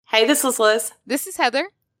Hey, this is Liz. This is Heather.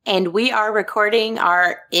 And we are recording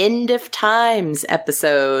our End of Times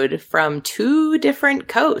episode from two different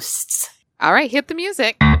coasts. All right, hit the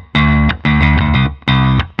music.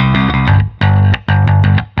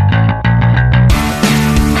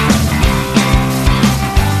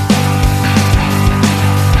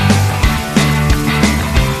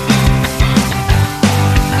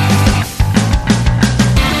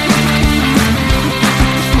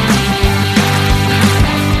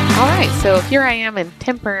 So here I am in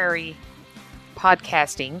temporary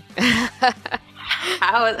podcasting.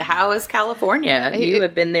 How is California? You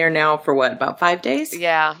have been there now for what, about 5 days?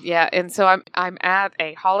 Yeah. And so I'm at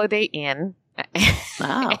a Holiday Inn.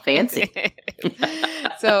 Wow, fancy.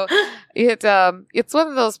 So it's one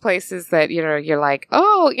of those places that, you're like,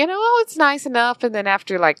 it's nice enough. And then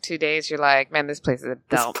after like 2 days, you're like, man, this place is a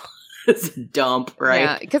dump. It's a dump, right?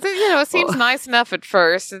 Yeah, because it seems nice enough at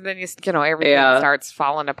first, and then everything starts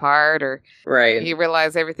falling apart, or you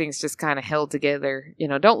realize everything's just kind of held together.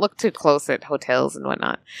 Don't look too close at hotels and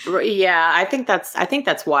whatnot. Yeah, I think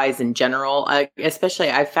that's wise in general. Especially,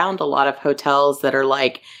 I found a lot of hotels that are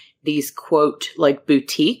like these quote like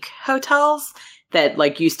boutique hotels that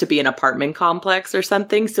like used to be an apartment complex or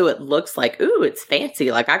something. So it looks like, ooh, it's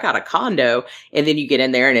fancy. Like I got a condo. And then you get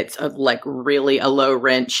in there and it's like really a low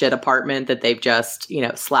rent shit apartment that they've just,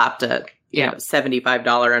 slapped a,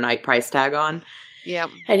 $75 a night price tag on. Yeah.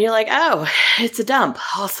 And you're like, oh, it's a dump.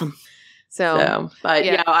 Awesome.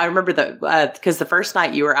 But I remember because the first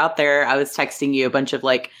night you were out there, I was texting you a bunch of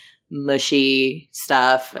like mushy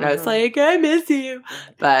stuff, and I was like, I miss you,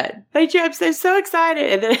 but I'm so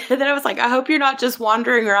excited. And then I was like, I hope you're not just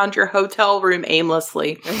wandering around your hotel room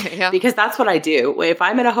aimlessly. Because that's what I do. If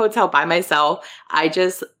I'm in a hotel by myself, I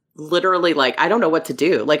just literally I don't know what to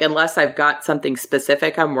do. Like, unless I've got something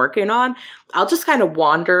specific I'm working on, I'll just kind of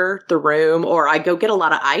wander the room, or I go get a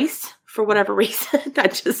lot of ice. For whatever reason, I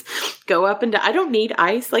just go up and down. I don't need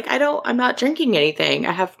ice. I'm not drinking anything.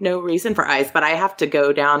 I have no reason for ice, but I have to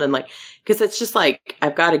go down and because it's just I've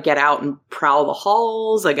got to get out and prowl the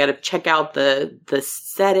halls. I got to check out the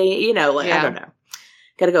setting, I don't know.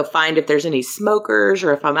 Got to go find if there's any smokers,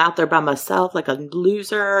 or if I'm out there by myself, like a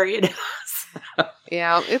loser, So.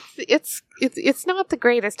 Yeah, it's not the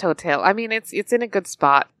greatest hotel. I mean, it's in a good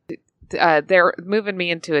spot. They're moving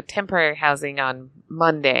me into a temporary housing on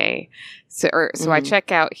Monday. So I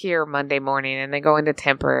check out here Monday morning and then go into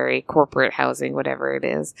temporary corporate housing, whatever it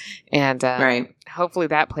is. And hopefully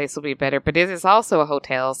that place will be better. But it is also a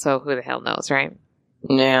hotel, so who the hell knows, right?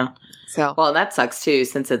 Yeah. So well, that sucks too,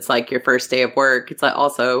 since it's like your first day of work. It's like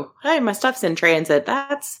also, hey, my stuff's in transit.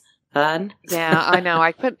 That's fun. Yeah, I know.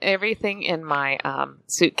 I put everything in my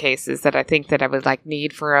suitcases that I think that I would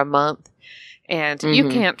need for a month. And you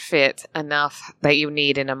can't fit enough that you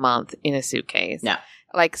need in a month in a suitcase. No.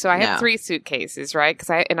 So I have 3 suitcases, right?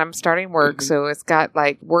 And I'm starting work, so it's got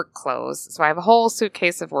work clothes. So I have a whole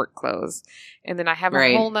suitcase of work clothes. And then I have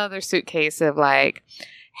a whole nother suitcase of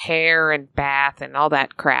hair and bath and all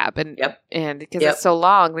that crap. And because it's so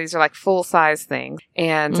long, these are full size things.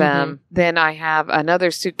 And then I have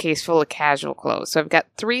another suitcase full of casual clothes. So I've got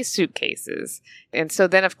 3 suitcases. And so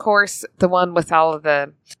then, of course, the one with all of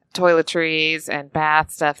the toiletries and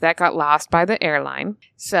bath stuff that got lost by the airline.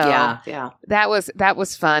 So that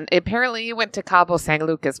was fun. Apparently you went to Cabo San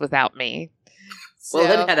Lucas without me.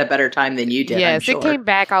 Well, it had a better time than you did. Yes, I'm sure. It came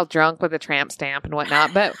back all drunk with a tramp stamp and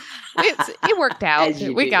whatnot, but it worked out.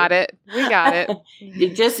 We got it.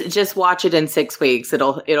 You just watch it in 6 weeks.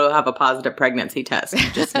 It'll have a positive pregnancy test.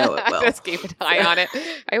 Just know it will. Just keep an eye on it.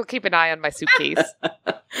 I will keep an eye on my suitcase.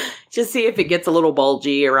 Just see if it gets a little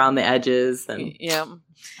bulgy around the edges, and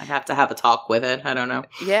I'd have to have a talk with it. I don't know.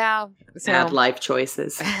 Yeah. Bad life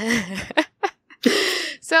choices.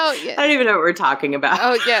 So I don't even know what we're talking about.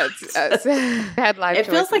 Oh yeah, it's bad life. It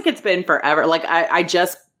feels like it's been forever. I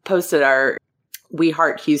just posted our We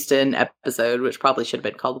Heart Houston episode, which probably should have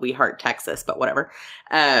been called We Heart Texas, but whatever.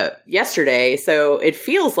 Yesterday, so it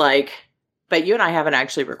feels like. But you and I haven't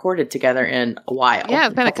actually recorded together in a while. Yeah,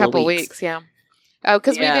 it's been a couple weeks. Yeah. Oh,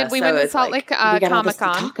 because we went to Salt Lake Comic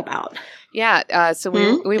Con. Talk about. Yeah. So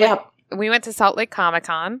we went to Salt Lake Comic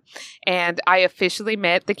Con, and I officially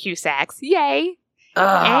met the Cusacks. Yay!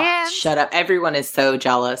 Oh, shut up. Everyone is so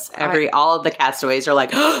jealous. All of the castaways are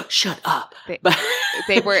like, oh, shut up. But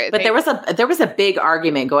there was a big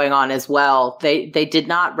argument going on as well. They did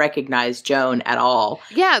not recognize Joan at all.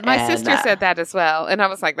 Yeah, my sister said that as well. And I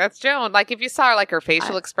was like, that's Joan. If you saw her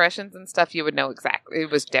facial expressions and stuff, you would know exactly. It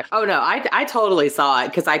was different. Oh, no, I totally saw it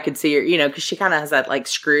because I could see her, because she kind of has that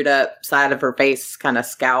screwed up side of her face kind of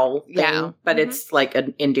scowl thing. Yeah. But it's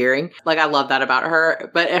endearing. I love that about her.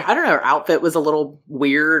 But I don't know, her outfit was a little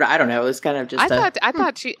weird. I don't know. It was kind of just. I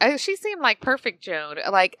thought she seemed like perfect Joan,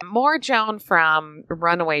 like more Joan from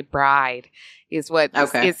Runaway Bride, is what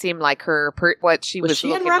it seemed like her. What she was.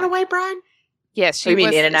 She in Runaway Bride? Yes, she. You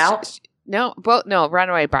mean In and Out? No,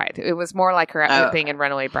 Runaway Bride. It was more like her thing in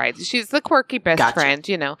Runaway Bride. She's the quirky best friend,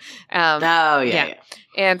 you know. Yeah.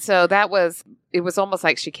 And so it was almost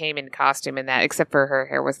like she came in costume in that, except for her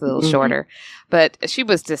hair was a little shorter. But she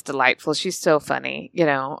was just delightful. She's so funny, you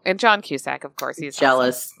know. And John Cusack, of course, he's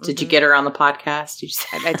jealous. Awesome. Did you get her on the podcast?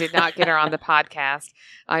 I did not get her on the podcast.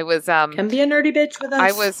 I was come be a nerdy bitch with us.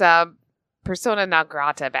 I was persona non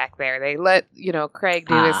grata back there. They let, Craig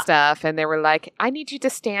do his stuff, and they were like, I need you to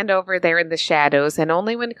stand over there in the shadows, and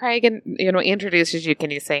only when Craig introduces you can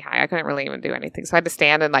you say hi. I couldn't really even do anything, so I had to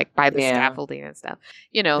stand and by the scaffolding and stuff.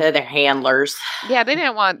 They're their handlers. Yeah, they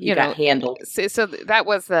didn't want you got handled. So that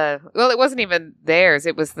was it wasn't even theirs.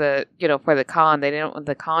 It was the for the con. They didn't want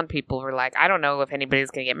the con people were like, I don't know if anybody's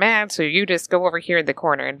gonna get mad, so you just go over here in the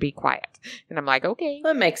corner and be quiet. And I'm like, okay,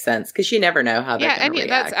 that makes sense because you never know how they're gonna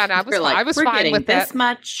react. And I was fine with this that.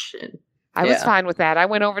 Much. I was fine with that. I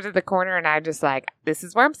went over to the corner and I just this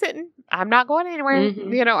is where I'm sitting. I'm not going anywhere.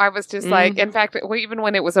 Mm-hmm. I was just in fact, even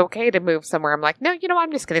when it was okay to move somewhere, I'm like, no,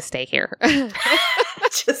 I'm just going to stay here.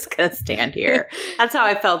 Just going to stand here. That's how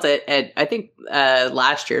I felt at I think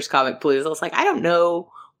last year's Comic Blues. I was like, I don't know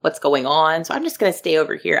what's going on, so I'm just going to stay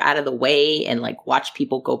over here out of the way and watch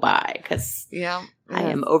people go by because I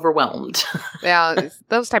am overwhelmed. Yeah,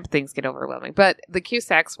 those type of things get overwhelming. But the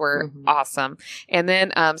Cusacks were awesome. And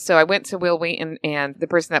then, so I went to Will Wheaton and the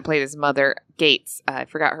person that played his mother, Gates. I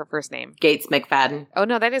forgot her first name. Gates McFadden. Oh,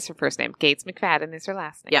 no, that is her first name. Gates McFadden is her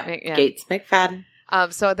last name. Yeah. Gates McFadden.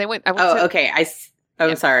 So they went. Okay.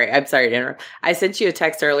 I'm sorry to interrupt. I sent you a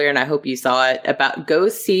text earlier, and I hope you saw it, about go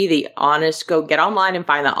get online and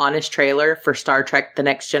find the Honest trailer for Star Trek The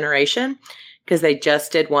Next Generation, because they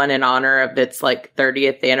just did one in honor of its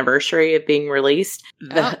 30th anniversary of being released.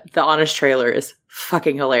 The Honest trailer is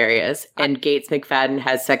fucking hilarious, and Gates McFadden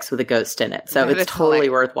has sex with a ghost in it, so it's totally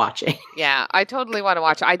worth watching. Yeah, I totally want to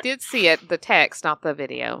watch it. I did see it, the text, not the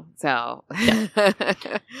video, so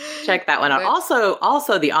check that one out.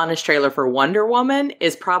 Also, the Honest trailer for Wonder Woman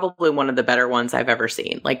is probably one of the better ones I've ever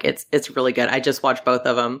seen. It's really good. I just watched both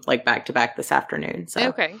of them back to back this afternoon. So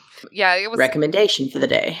okay, yeah, it was recommendation for the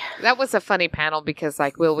day. That was a funny panel because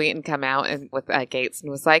Will Wheaton come out and with Gates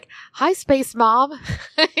and was like, "Hi, Space Mom."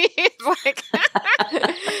 He's like.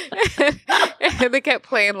 And they kept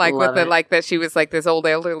playing with it that she was this old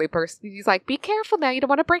elderly person. He's like, be careful now, you don't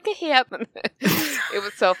want to break a hip. It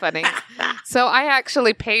was so funny. So I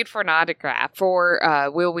actually paid for an autograph for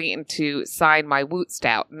Will Wheaton to sign my Woot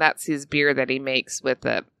Stout, and that's his beer that he makes with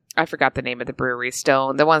I forgot the name of the brewery,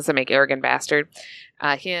 Stone, the ones that make Arrogant Bastard.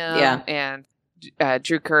 And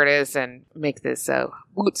Drew Curtis and make this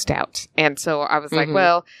Woot Stout. And so I was like,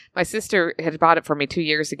 well, my sister had bought it for me 2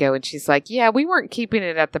 years ago, and she's like, yeah, we weren't keeping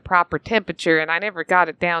it at the proper temperature, and I never got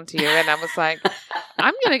it down to you. And I was like,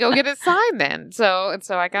 I'm going to go get it signed then. So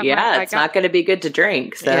I got it's not going to be good to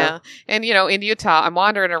drink. So. Yeah. And, in Utah, I'm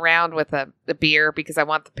wandering around with a beer because I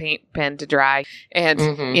want the paint pen to dry and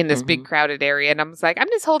in this big crowded area. And I was like, I'm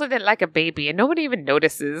just holding it like a baby, and nobody even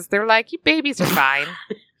notices. They're like, you babies are fine.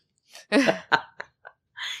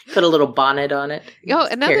 Put a little bonnet on it.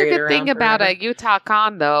 Another good thing about a Utah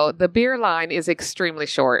Con, though, the beer line is extremely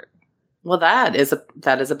short. Well, that is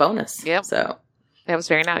a bonus. Yep. So that was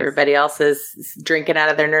very nice. Everybody else is drinking out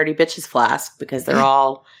of their Nerdy Bitches flask because they're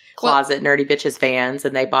all closet Nerdy Bitches fans,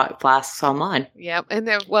 and they bought flasks online. Yep. And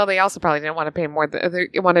they also probably didn't want to pay more.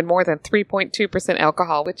 They wanted more than 3.2%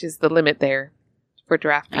 alcohol, which is the limit there for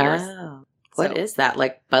draft beers. Oh, what is that?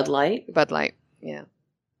 Like Bud Light? Bud Light. Yeah.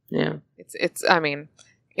 Yeah. It's. I mean,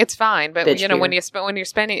 it's fine, but Bitch when you're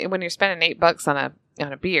spending $8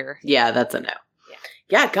 on a beer. Yeah, that's a no.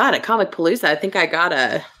 Yeah, God, at Comic Palooza, I think I got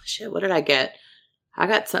what did I get? I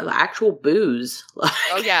got some actual booze.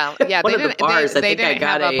 Oh yeah. One of the bars. They didn't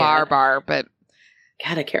have a bar, but.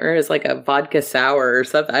 God, I can't remember. It was like a vodka sour or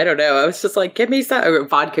something. I don't know. I was just like, give me some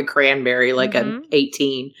vodka cranberry, like an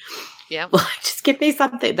 18. Yeah. Just give me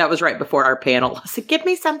something. That was right before our panel. I said, give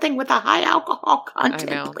me something with a high alcohol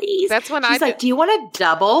content, please. That's when She's like, do you want a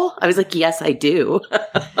double? I was like, yes, I do.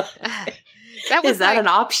 Is that an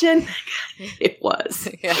option? It was.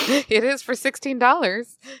 Yeah, it is for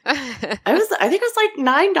 $16. I think it was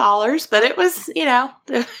like $9, but it was,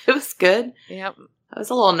 it was good. Yep. I was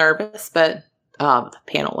a little nervous, but the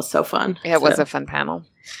panel was so fun. It was a fun panel.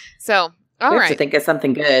 So, We have to think of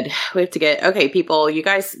something good. We have to get, okay, people, you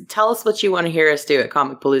guys tell us what you want to hear us do at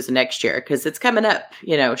Comicpalooza next year, because it's coming up,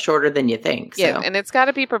 shorter than you think. So. Yeah, and it's got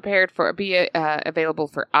to be available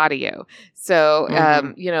for audio. So,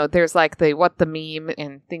 there's like the What the Meme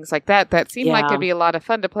and things like that. That seem like it'd be a lot of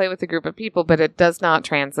fun to play with a group of people, but it does not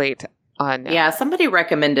translate on. Yeah, somebody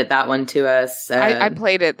recommended that one to us. I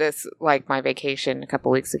played it my vacation a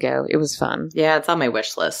couple weeks ago. It was fun. Yeah, it's on my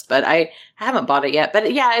wish list, but I haven't bought it yet.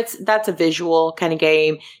 But yeah, that's a visual kind of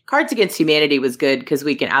game. Cards Against Humanity was good because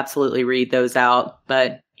we can absolutely read those out.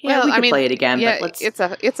 But we can play it again. Yeah, but it's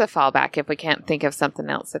a fallback if we can't think of something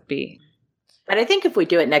else that'd be. But I think if we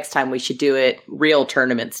do it next time, we should do it real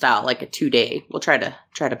tournament style, like a 2-day. We'll try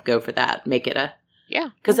to go for that. Make it a. Yeah.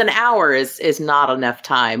 Because an hour is not enough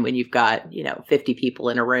time when you've got, 50 people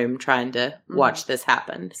in a room trying to watch this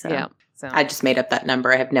happen. So, yeah. So I just made up that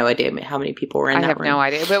number. I have no idea how many people were in that room. I have no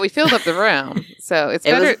idea. But we filled up the room. So it's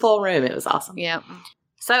It better. was a full room. It was awesome. Yeah.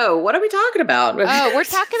 So what are we talking about? Oh, we're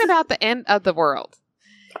talking about the end of the world.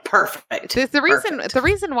 Perfect. The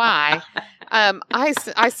reason why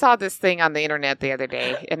I saw this thing on the internet the other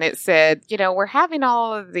day, and it said, we're having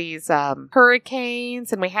all of these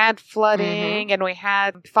hurricanes, and we had flooding, and we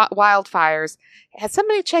had wildfires. Has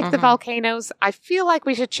somebody checked the volcanoes? I feel like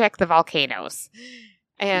we should check the volcanoes.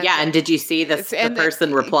 And did you see the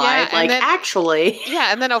person replied, actually?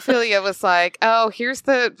 Yeah, and then Ophelia was like, oh, here's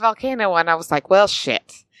the volcano one. I was like, well,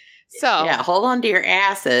 shit. So yeah, hold on to your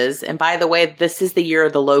asses. And by the way, this is the year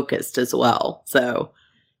of the locust as well. So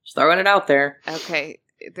just throwing it out there. Okay.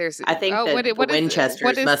 I think the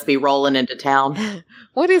Winchesters must be rolling into town.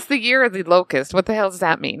 What is the year of the locust? What the hell does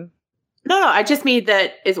that mean? No, I just mean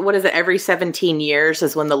that every 17 years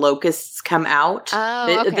is when the locusts come out.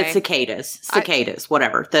 Oh, okay. The cicadas,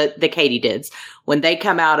 whatever, the katydids. When they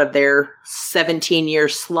come out of their 17-year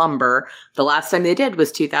slumber, the last time they did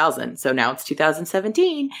was 2000. So now it's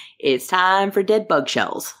 2017. It's time for dead bug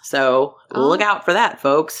shells. So look out for that,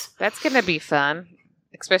 folks. That's going to be fun,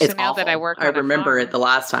 especially now that I work on a farm. I remember it the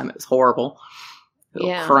last time. It was horrible.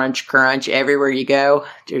 Yeah. Crunch everywhere you go.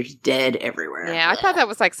 There's dead everywhere. Yeah, I thought that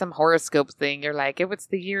was like some horoscope thing. You're like, it's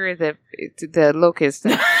the year of the locust.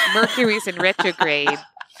 Mercury's in retrograde.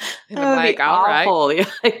 And I'm like, all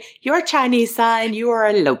right. Your Chinese sign, you are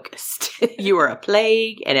a locust. You are a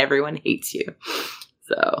plague, and everyone hates you.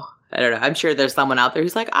 So, I don't know. I'm sure there's someone out there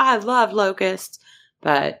who's like, I love locusts,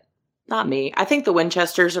 but not me. I think the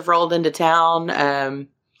Winchesters have rolled into town.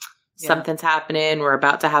 Something's happening. We're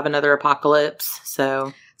about to have another apocalypse.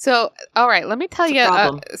 So all right. Let me tell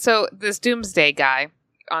you. So this Doomsday guy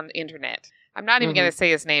on the internet. I'm not even going to say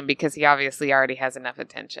his name because he obviously already has enough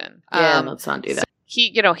attention. Yeah, let's not do that.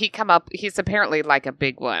 He's apparently like a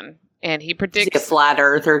big one, and he predicts. Is he a flat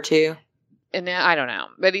earther too? And I don't know,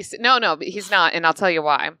 but he's not, and I'll tell you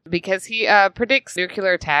why. Because he predicts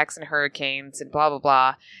nuclear attacks and hurricanes and blah blah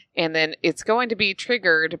blah, and then it's going to be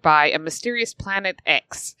triggered by a mysterious planet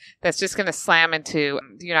X that's just going to slam into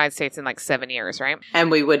the United States in like 7 years, right?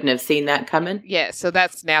 And we wouldn't have seen that coming. Yeah, so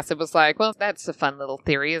that's NASA was like, well, that's a fun little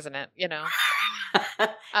theory, isn't it? You're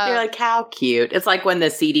like, how cute! It's like when the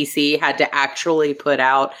CDC had to actually put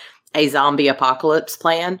out a zombie apocalypse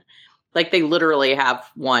plan. Like, they literally have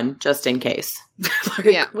one just in case.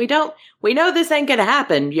 Yeah. We know this ain't going to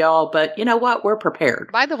happen, y'all, but you know what? We're prepared.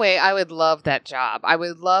 By the way, I would love that job. I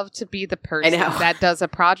would love to be the person that does a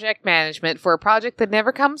project management for a project that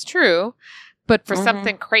never comes true, but for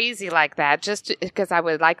something crazy like that, just because I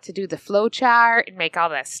would like to do the flow chart and make all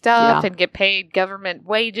that stuff and get paid government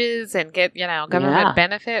wages and get, government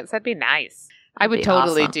benefits. That'd be nice. I would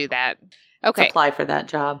totally do that. Okay. Let's apply for that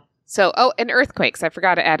job. So, and earthquakes. I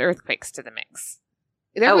forgot to add earthquakes to the mix.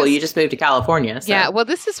 Well, you just moved to California. So. Yeah, well,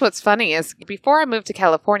 this is what's funny is before I moved to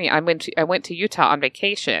California, I went to Utah on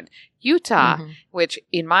vacation. Utah, which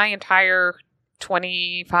in my entire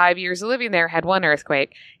 25 years of living there had one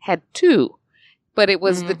earthquake, had two. But it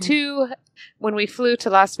was the two when we flew to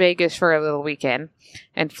Las Vegas for a little weekend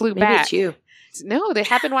and flew back. Maybe it's you. No, they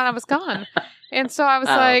happened when I was gone. And so I was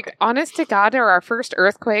like, honest to God, are our first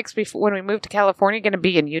earthquakes when we moved to California going to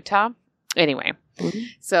be in Utah? Anyway,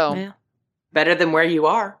 so. Better than where you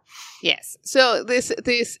are. Yes. So this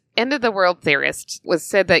end of the world theorist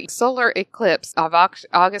said that solar eclipse of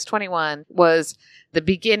August 21 was the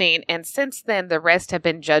beginning. And since then, the rest have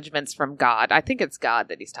been judgments from God. I think it's God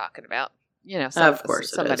that he's talking about. Of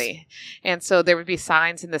course somebody. And so there would be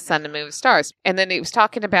signs in the sun to move stars. And then he was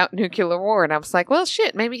talking about nuclear war. And I was like, well,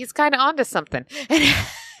 shit, maybe he's kind of onto something.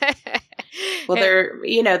 Well,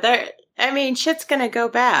 shit's going to go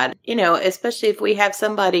bad, especially if we have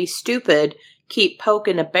somebody stupid keep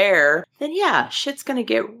poking a bear, then yeah, shit's going to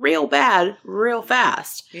get real bad real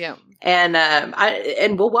fast. Yeah.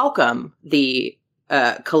 And we'll welcome the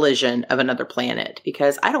collision of another planet,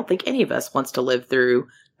 because I don't think any of us wants to live through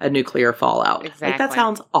a nuclear fallout. Exactly. Like, that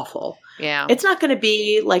sounds awful. Yeah. It's not going to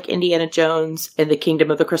be like Indiana Jones in the Kingdom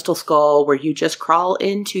of the Crystal Skull, where you just crawl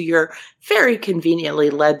into your very conveniently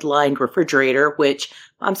lead-lined refrigerator, which,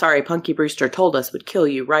 I'm sorry, Punky Brewster told us would kill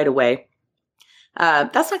you right away.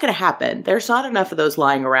 That's not going to happen. There's not enough of those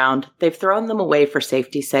lying around. They've thrown them away for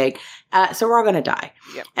safety's sake. So we're all going to die.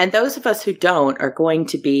 Yep. And those of us who don't are going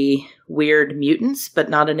to be weird mutants, but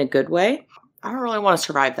not in a good way. I don't really want to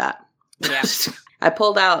survive that. Yeah. I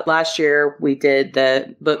pulled out last year, we did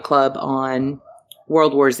the book club on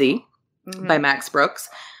World War Z by Max Brooks.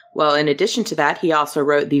 Well, in addition to that, he also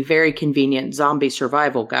wrote the very convenient zombie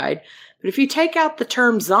survival guide. But if you take out the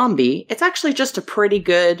term zombie, it's actually just a pretty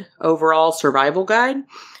good overall survival guide.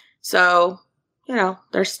 So,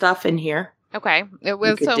 there's stuff in here. Okay. It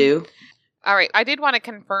was you could do. All right. I did want to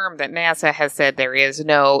confirm that NASA has said there is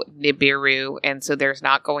no Nibiru, and so there's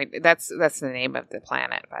not going. That's the name of the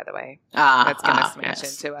planet, by the way. That's going to smash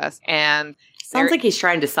into us. And sounds like he's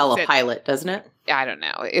trying to sell a pilot, doesn't it? I don't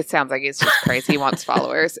know. It sounds like he's just crazy. He wants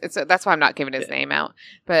followers. That's why I'm not giving his name out.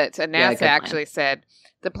 But NASA actually said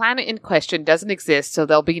the planet in question doesn't exist, so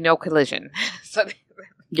there'll be no collision.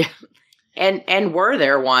 Yeah. And were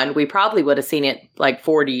there one, we probably would have seen it like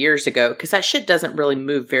 40 years ago, because that shit doesn't really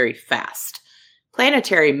move very fast.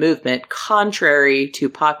 Planetary movement, contrary to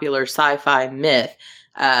popular sci-fi myth,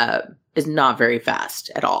 is not very fast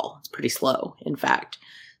at all. It's pretty slow, in fact.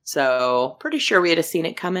 So, pretty sure we had seen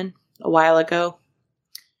it coming a while ago.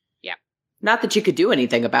 Yeah. Not that you could do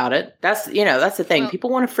anything about it. That's the thing. Well, people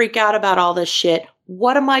want to freak out about all this shit.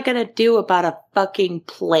 What am I going to do about a fucking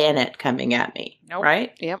planet coming at me? Nope.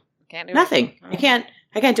 Right? Yep. Can't do nothing. I can't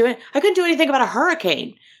do it. I couldn't do anything about a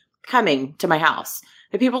hurricane coming to my house.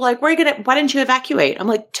 And people are like, why didn't you evacuate? I'm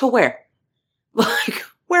like, to where? Like,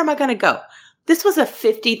 where am I going to go? This was a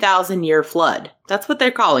 50,000 year flood. That's what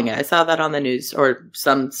they're calling it. I saw that on the news or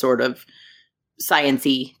some sort of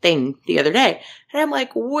science-y thing the other day. And I'm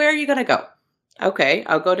like, where are you going to go? Okay,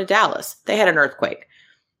 I'll go to Dallas. They had an earthquake.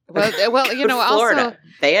 Well, Florida. Also,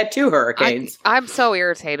 they had 2 hurricanes. I'm so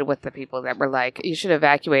irritated with the people that were like, you should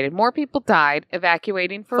evacuate. More people died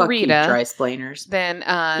evacuating for Fuck Rita. You, dry-splainers. Than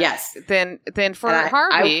yes. Than for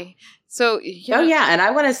Harvey. So yeah, and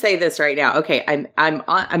I want to say this right now. Okay,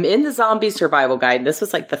 I'm in the zombie survival guide. And this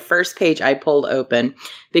was like the first page I pulled open,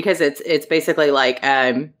 because it's basically like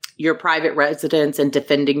your private residence and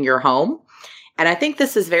defending your home. And I think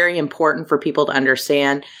this is very important for people to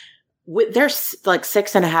understand. There's like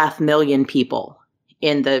 6.5 million people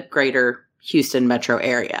in the greater Houston metro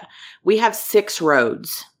area. We have 6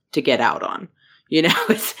 roads to get out on.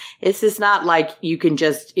 It's just not like you can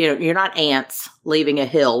just, you're not ants leaving a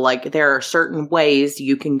hill. Like, there are certain ways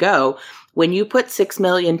you can go. When you put 6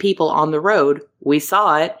 million people on the road, we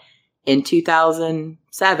saw it in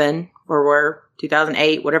 2007 or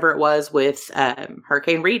 2008, whatever it was, with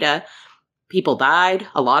Hurricane Rita. People died.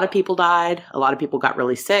 A lot of people died. A lot of people got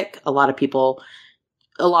really sick. A lot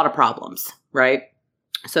of problems, right?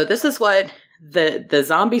 So this is what the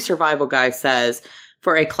zombie survival guy says.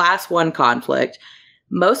 For a class 1 conflict,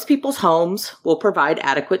 most people's homes will provide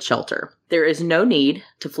adequate shelter. There is no need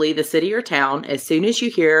to flee the city or town as soon as you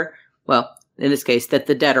hear, well, in this case, that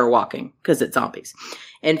the dead are walking, because it's zombies.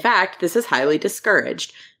 In fact, this is highly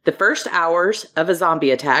discouraged. The first hours of a zombie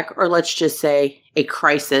attack, or let's just say a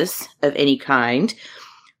crisis of any kind,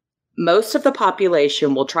 most of the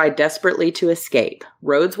population will try desperately to escape.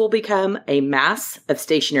 Roads will become a mass of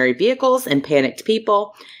stationary vehicles and panicked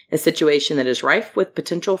people, a situation that is rife with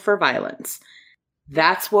potential for violence.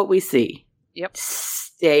 That's what we see. Yep.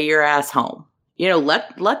 Stay your ass home.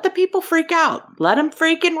 Let the people freak out. Let them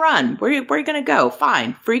freaking run. Where are you going to go?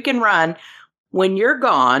 Fine. Freaking run. When you're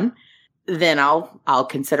gone, then I'll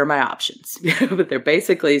consider my options. But they're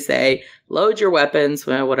basically say, load your weapons,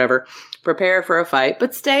 whatever, prepare for a fight,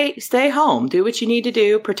 but stay home. Do what you need to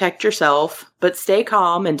do, protect yourself, but stay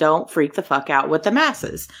calm and don't freak the fuck out with the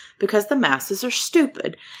masses, because the masses are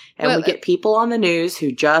stupid. And we get people on the news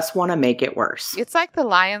who just want to make it worse. It's like the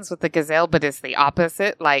lions with the gazelle, but it's the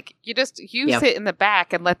opposite. Like, you sit in the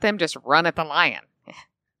back and let them just run at the lion.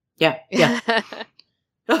 Yeah.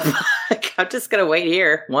 I'm just going to wait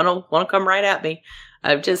here. One will come right at me.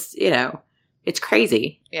 I'm just, it's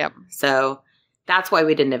crazy. Yeah. So that's why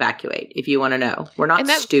we didn't evacuate, if you want to know. We're not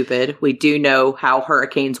stupid. We do know how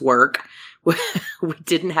hurricanes work. We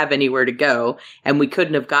didn't have anywhere to go, and we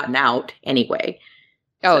couldn't have gotten out anyway.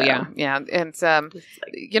 Oh, so. Yeah. And,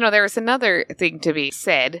 there was another thing to be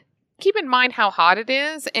said keep in mind how hot it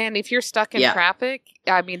is. And if you're stuck in traffic,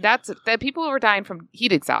 I mean, that people were dying from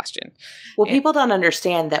heat exhaustion. Well, people don't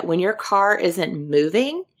understand that when your car isn't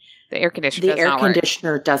moving, the air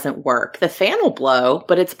conditioner doesn't work. The fan will blow,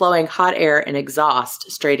 but it's blowing hot air and exhaust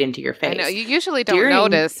straight into your face. I know, you usually don't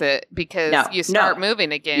notice it because you start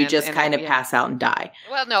moving again. You just kind of pass out and die.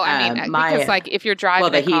 Well, no, I mean, because like if you're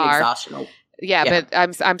driving a car, heat exhaustion will, but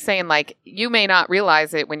I'm saying like you may not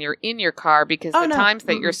realize it when you're in your car because times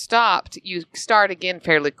that you're stopped, you start again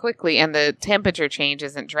fairly quickly and the temperature change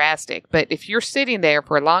isn't drastic. But if you're sitting there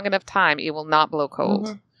for a long enough time, it will not blow cold.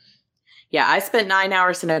 Mm-hmm. Yeah, I spent 9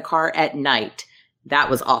 hours in a car at night. That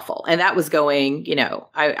was awful. And that was going,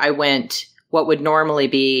 I went what would normally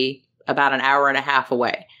be about an hour and a half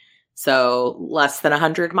away. So less than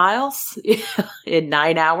 100 miles in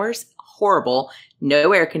 9 hours. Horrible.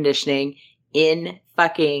 No air conditioning in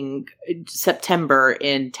fucking September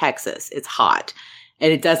in Texas. It's hot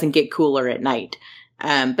and it doesn't get cooler at night.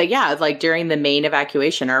 But yeah, like during the main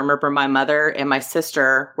evacuation, I remember my mother and my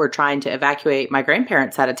sister were trying to evacuate my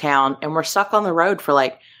grandparents out of town and we're stuck on the road for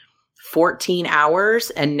like 14 hours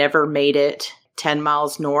and never made it 10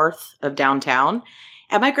 miles north of downtown.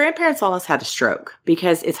 And my grandparents almost had a stroke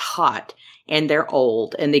because it's hot and they're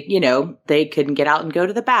old and they couldn't get out and go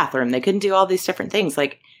to the bathroom. They couldn't do all these different things.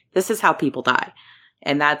 Like this is how people die.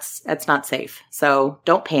 And that's not safe. So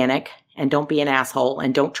don't panic and don't be an asshole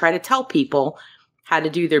and don't try to tell people how to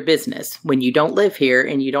do their business when you don't live here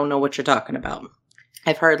and you don't know what you're talking about.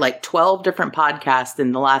 I've heard like 12 different podcasts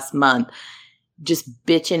in the last month just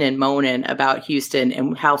bitching and moaning about Houston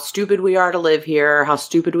and how stupid we are to live here, how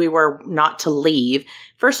stupid we were not to leave.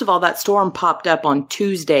 First of all, that storm popped up on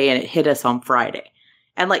Tuesday and it hit us on Friday.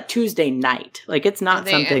 And like Tuesday night. Like it's not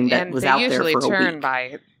something that was out there for a week. They usually turn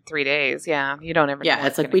by 3 days. Yeah, you don't ever know. Yeah,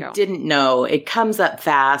 it's like we didn't know. It comes up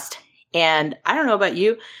fast. And I don't know about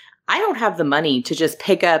you. I don't have the money to just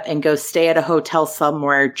pick up and go stay at a hotel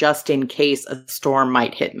somewhere just in case a storm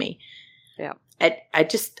might hit me. Yeah. I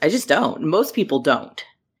just don't. Most people don't.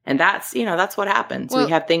 And that's what happens. Well,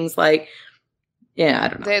 we have things like, I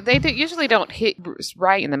don't know. They usually don't hit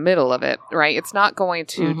right in the middle of it, right? It's not going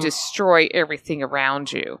to destroy everything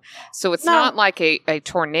around you. So it's not like a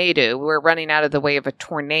tornado. We're running out of the way of a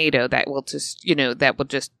tornado that will just,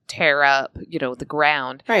 tear up, the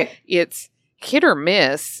ground. Right. It's hit or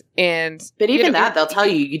miss. But even they'll tell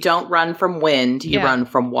you don't run from wind, you run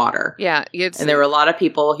from water. Yeah. And there were a lot of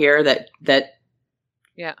people here that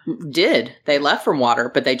did. They left from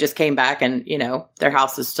water, but they just came back and, their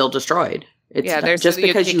house is still destroyed. It's just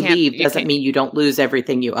because you leave doesn't mean you don't lose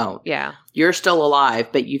everything you own. Yeah. You're still alive,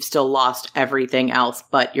 but you've still lost everything else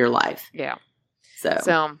but your life. Yeah.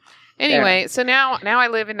 So anyway, so now I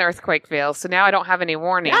live in Earthquakeville, so now I don't have any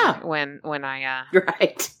warning when I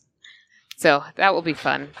Right. So that will be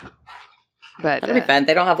fun. But that'll be fun.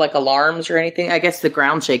 They don't have like alarms or anything. I guess the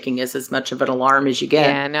ground shaking is as much of an alarm as you get.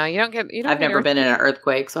 Yeah, no, you don't get. I've never been in an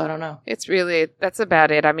earthquake, so I don't know. It's really that's about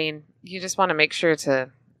it. I mean, you just want to make sure to,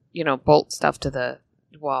 bolt stuff to the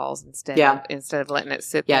walls instead of letting it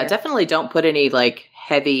sit there. Yeah, definitely don't put any like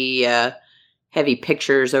heavy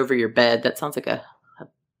pictures over your bed. That sounds like a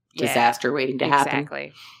disaster waiting to happen.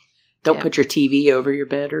 Exactly. Don't put your TV over your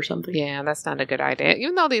bed or something. Yeah, that's not a good idea.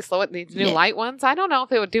 Even though these new light ones, I don't know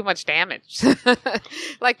if it would do much damage.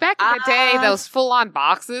 Like back in the day, those full-on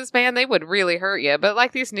boxes, man, they would really hurt you. But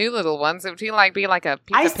like these new little ones, it would be like a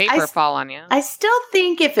piece of paper fall on you. I still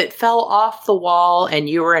think if it fell off the wall and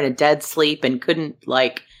you were in a dead sleep and couldn't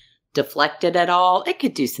like deflect it at all, it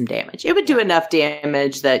could do some damage. It would do enough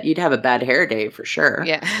damage that you'd have a bad hair day for sure.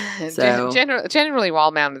 Yeah. So generally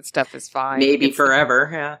wall-mounted stuff is fine. Maybe forever,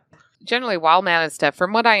 yeah. Generally, wall-mounted stuff,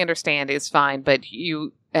 from what I understand, is fine, but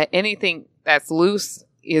anything that's loose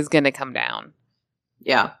is going to come down.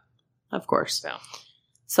 Yeah, of course.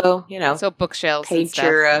 So so bookshelves.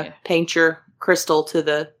 Paint your crystal to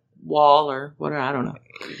the wall or whatever. I don't know.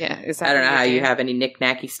 Yeah, I don't know how you have any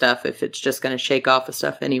knick-knacky stuff if it's just going to shake off the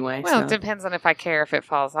stuff anyway. Well, it depends on if I care if it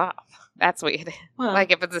falls off. That's what well,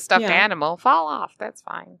 like if it's a stuffed animal, fall off. That's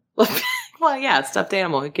fine. Well, yeah, stuffed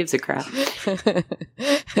animal. Who gives a crap?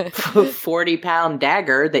 40-pound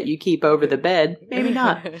dagger that you keep over the bed. Maybe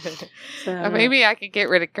not. So. Maybe I could get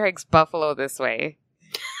rid of Craig's buffalo this way.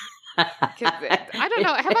 I don't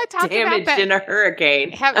know. Have I talked about that? In a hurricane.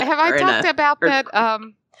 Have I talked about that?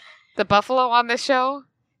 The buffalo on the show?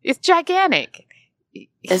 It's gigantic.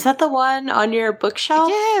 Is that the one on your bookshelf?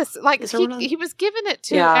 Yes. Like he was given it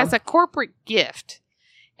to as a corporate gift.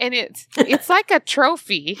 And it's like a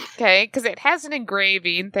trophy, okay? Because it has an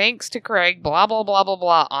engraving, thanks to Craig, blah, blah, blah, blah,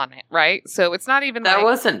 blah on it, right? So it's not even that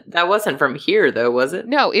wasn't from here, though, was it?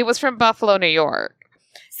 No, it was from Buffalo, New York.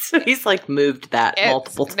 So he's like moved that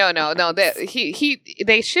multiple times. No.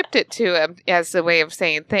 They shipped it to him as a way of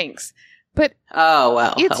saying thanks. But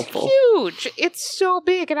it's helpful. Huge. It's so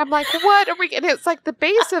big. And I'm like, what are we? And it's like the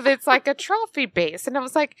base of it's like a trophy base. And I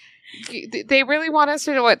was like, they really want us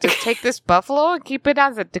to take this buffalo and keep it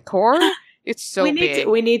as a decor? It's so big.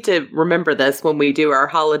 We need to remember this when we do our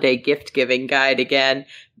holiday gift giving guide again.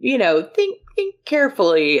 Think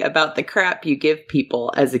carefully about the crap you give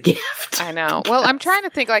people as a gift. I know. Well, I'm trying to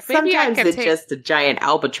think like maybe sometimes I can it's just a giant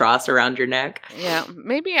albatross around your neck. Yeah,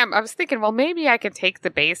 maybe I was thinking, well, maybe I can take the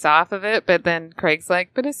base off of it, but then Craig's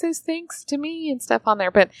like, but it says thanks to me and stuff on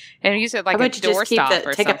there. And use it like a doorstop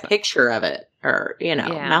or take something. A picture of it, or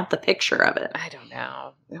mount the picture of it. I don't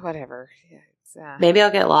know. Whatever. Yeah. Maybe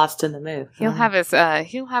I'll get lost in the move. He'll have his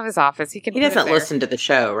office. He doesn't listen to the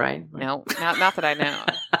show, right? No, not that I know.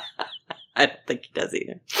 I don't think he does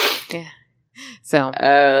either. Yeah. So.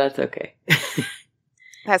 That's okay.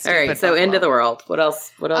 That's all right. So end of the world. What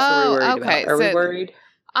else? What else are we worried about? Are we worried?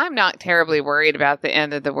 I'm not terribly worried about the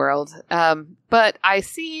end of the world. But I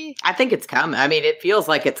think it's coming. I mean, it feels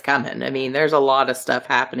like it's coming. I mean, there's a lot of stuff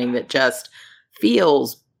happening that just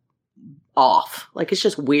feels off. Like it's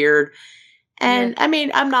just weird. And I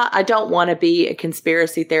mean, I don't want to be a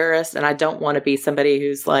conspiracy theorist, and I don't want to be somebody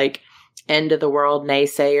who's like end of the world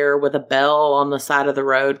naysayer with a bell on the side of the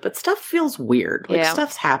road, but stuff feels weird. Like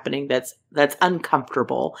stuff's happening that's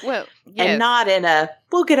uncomfortable. Well, yes. And not in a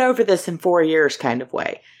we'll get over this in 4 years kind of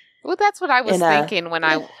way. Well, that's what I was thinking when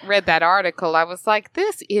I read that article. I was like,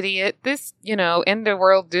 this idiot, this, end of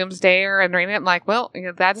world doomsdayer, and reading it, I'm like, well,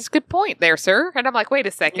 that is a good point there, sir. And I'm like, wait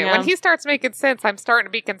a second. Yeah. When he starts making sense, I'm starting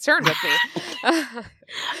to be concerned with me.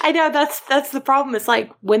 I know that's the problem. It's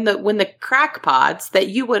like when the crackpots that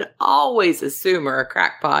you would always assume are a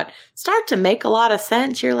crackpot start to make a lot of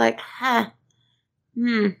sense. You're like,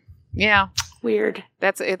 yeah, weird.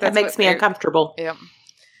 That makes me uncomfortable. Yeah.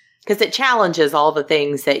 Because it challenges all the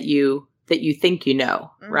things that you think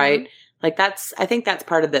right? Like I think that's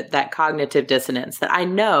part of that cognitive dissonance, that I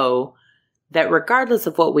know that regardless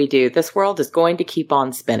of what we do, this world is going to keep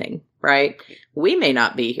on spinning, right? We may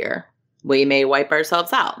not be here. We may wipe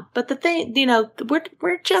ourselves out. But the thing,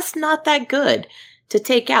 we're just not that good to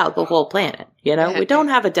take out the whole planet. We don't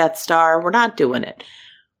have a Death Star. We're not doing it.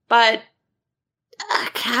 But I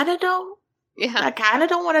kind of don't. Yeah. I kind of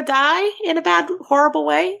don't want to die in a bad, horrible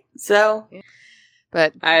way. So,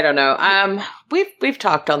 but I don't know. We've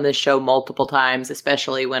talked on this show multiple times,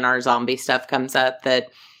 especially when our zombie stuff comes up, that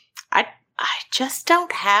I just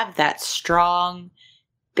don't have that strong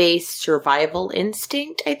base survival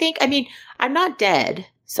instinct. I think. I mean, I'm not dead,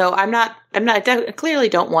 so I clearly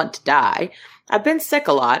don't want to die. I've been sick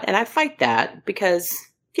a lot, and I fight that because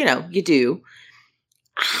you do.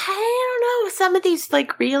 I don't know, some of these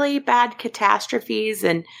like really bad catastrophes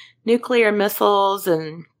and nuclear missiles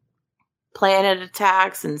and planet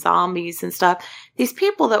attacks and zombies and stuff, these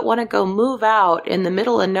people that want to go move out in the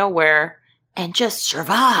middle of nowhere and just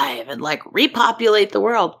survive and like repopulate the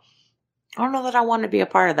world, I don't know that I want to be a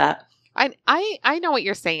part of that. I know what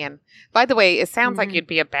you're saying. By the way, it sounds like you'd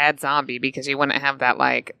be a bad zombie because you wouldn't have that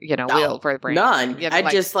will for the brain. None.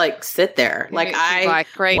 I'd just sit there.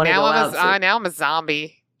 Great. Now I'm a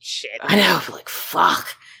zombie. Shit. I know. Like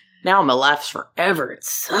fuck. Now I'm elapsed forever. It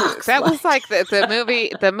sucks. That was like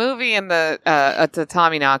the movie in the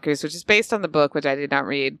Tommy Knockers, which is based on the book, which I did not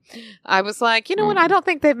read. I was like, what? I don't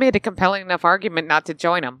think they've made a compelling enough argument not to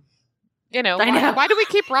join them. I know. Why do we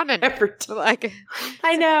keep running?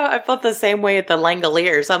 I know. I felt the same way at the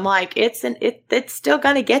Langoliers. I'm like, it's still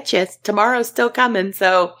gonna get you. Tomorrow's still coming.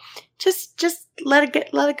 So just let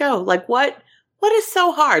it go. Like what is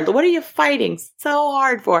so hard? What are you fighting so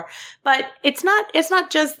hard for? But it's not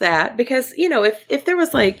just that, because if there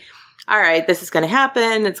was like, all right, this is gonna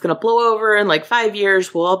happen. It's gonna blow over in like 5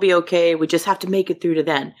 years. We'll all be okay. We just have to make it through to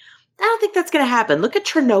then. I don't think that's gonna happen. Look at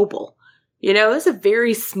Chernobyl. It's a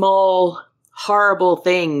very small, horrible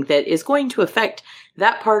thing that is going to affect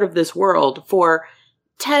that part of this world for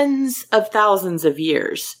tens of thousands of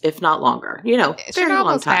years, if not longer. Very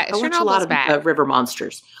long time. I watch a lot of river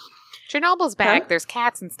monsters. Chernobyl's back. Huh? There's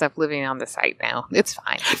cats and stuff living on the site now. It's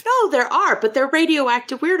fine. No, there are, but they're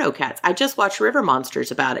radioactive weirdo cats. I just watched River Monsters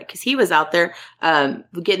about it because he was out there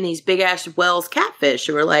getting these big-ass Wells catfish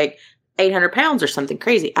who were like 800 pounds or something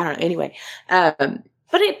crazy. I don't know. Anyway,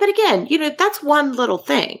 But again, that's one little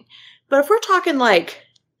thing. But if we're talking like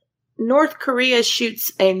North Korea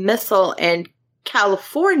shoots a missile and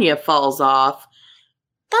California falls off,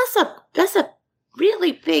 that's a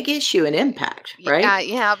really big big issue and impact, right?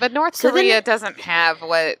 Yeah, but North Korea doesn't have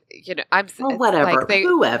what, whatever, like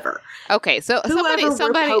whoever. Okay, so somebody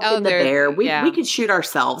other, the bear, we could shoot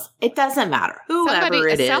ourselves. It doesn't matter.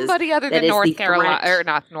 Somebody other than North Carolina, or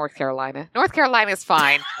not North Carolina. North Carolina's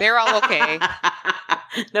fine. They're all okay.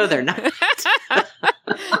 No, they're not.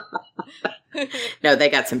 No, they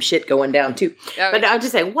got some shit going down too. But I'm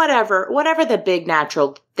just saying, whatever the big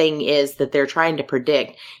natural thing is that they're trying to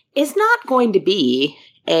predict is not going to be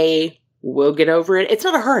we'll get over it. It's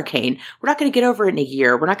not a hurricane. We're not going to get over it in a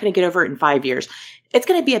year. We're not going to get over it in 5 years. It's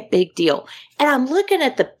going to be a big deal. And I'm looking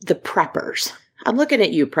at the preppers. I'm looking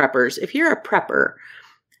at you preppers. If you're a prepper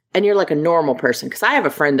and you're like a normal person, because I have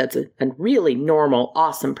a friend that's a really normal,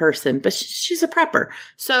 awesome person, but she's a prepper.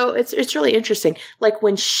 So it's really interesting. Like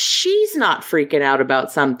when she's not freaking out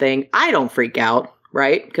about something, I don't freak out,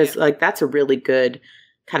 right? Because like that's a really good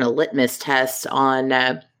kind of litmus test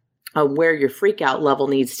on where your freak out level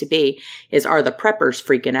needs to be is, are the preppers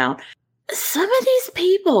freaking out? Some of these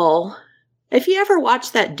people, if you ever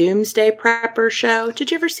watched that Doomsday Prepper show,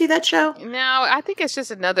 did you ever see that show? No, I think it's just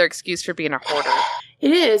another excuse for being a hoarder.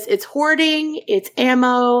 It is. It's hoarding, it's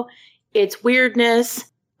ammo, it's weirdness,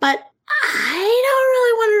 but I don't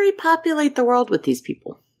really want to repopulate the world with these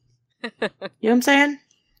people. You know what I'm saying?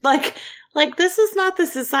 Like this is not the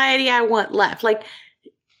society I want left. Like,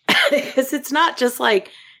 because it's not just like,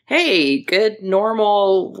 hey, good,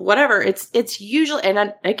 normal, whatever. It's usually,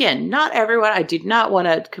 and again, not everyone. I do not want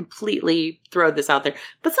to completely throw this out there,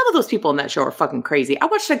 but some of those people in that show are fucking crazy. I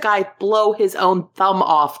watched a guy blow his own thumb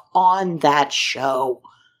off on that show.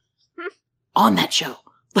 On that show.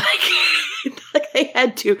 Like they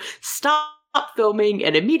had to stop filming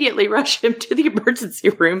and immediately rush him to the emergency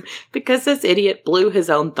room because this idiot blew his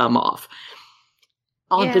own thumb off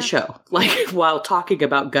on the show, like while talking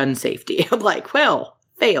about gun safety. I'm like, well,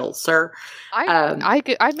 fail, sir.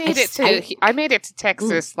 I made it to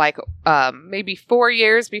Texas maybe 4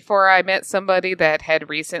 years before I met somebody that had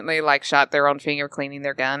recently shot their own finger cleaning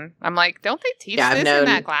their gun. I'm like, don't they teach this in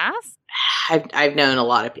that class? I've known a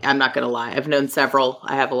lot of. I'm not going to lie. I've known several.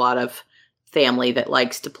 I have a lot of family that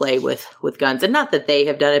likes to play with guns, and not that they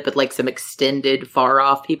have done it, but like some extended, far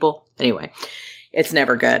off people. Anyway, it's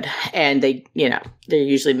never good, and they're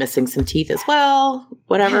usually missing some teeth as well.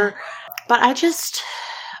 Whatever, but I just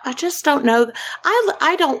don't know.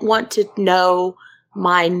 I don't want to know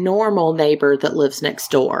my normal neighbor that lives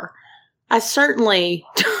next door. I certainly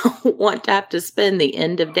don't want to have to spend the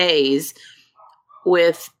end of days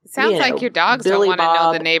with. Sounds like your dogs Billy don't want to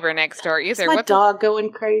know the neighbor next door either. Is my dog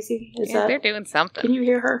going crazy? They're doing something. Can you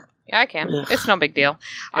hear her? Yeah, I can. Ugh. It's no big deal.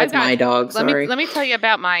 That's my dog. Sorry. Let me tell you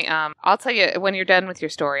about my. I'll tell you when you're done with your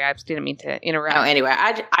story. I didn't mean to interrupt. Oh, anyway,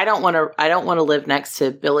 I don't want to live next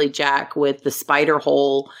to Billy Jack with the spider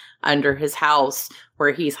hole under his house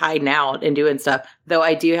where he's hiding out and doing stuff. Though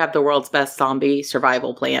I do have the world's best zombie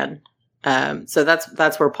survival plan. So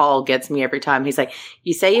that's where Paul gets me every time. He's like,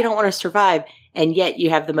 you say you don't want to survive, and yet you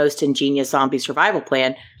have the most ingenious zombie survival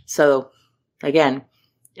plan. So again,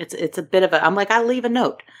 it's a bit of a, I'm like, I'll leave a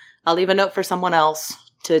note for someone else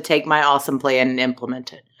to take my awesome plan and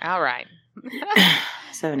implement it. All right.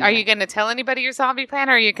 So anyway. Are you going to tell anybody your zombie plan,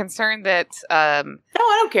 or are you concerned that no,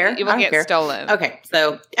 I don't care. It will get stolen? Okay,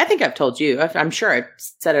 so I think I've told you. I'm sure I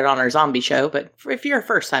said it on our zombie show, but if you're a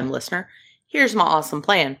first-time listener, here's my awesome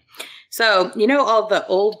plan. So, all the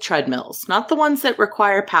old treadmills, not the ones that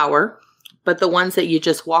require power, but the ones that you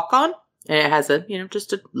just walk on, and it has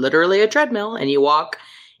literally a treadmill, and you walk,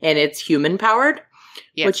 and it's human-powered.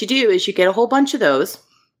 Yes. What you do is you get a whole bunch of those.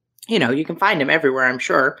 You can find them everywhere, I'm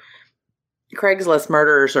sure. Craigslist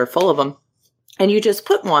murderers are full of them. And you just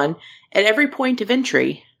put one at every point of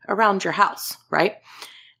entry around your house, right?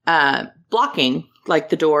 Blocking, like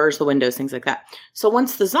the doors, the windows, things like that. So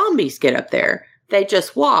once the zombies get up there, they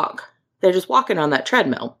just walk. They're just walking on that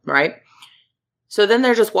treadmill, right? So then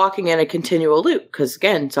they're just walking in a continual loop. Because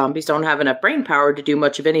again, zombies don't have enough brain power to do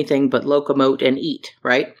much of anything but locomote and eat,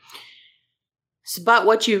 right? But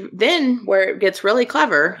where it gets really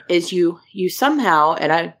clever is you somehow,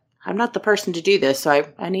 and I'm not the person to do this, so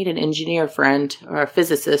I need an engineer friend or a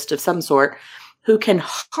physicist of some sort who can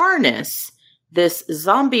harness this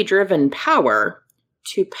zombie-driven power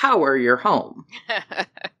to power your home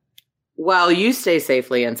while you stay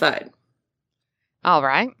safely inside. All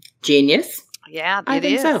right. Genius. Yeah, I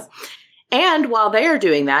think so. And while they are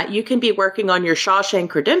doing that, you can be working on your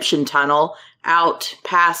Shawshank Redemption tunnel out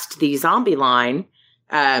past the zombie line.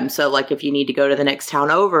 So if you need to go to the next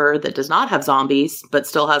town over that does not have zombies, but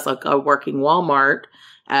still has a working Walmart,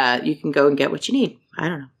 you can go and get what you need. I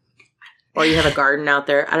don't know. Or you have a garden out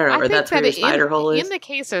there. I don't know. Or that's where your spider hole is. In the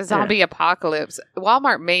case of zombie apocalypse,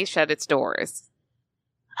 Walmart may shut its doors.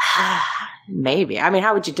 Maybe. I mean,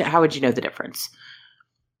 how would you know the difference?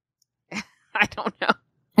 I don't know.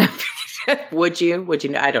 Would you?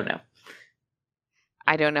 I don't know.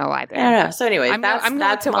 I don't know either. I don't know. So anyway, I'm going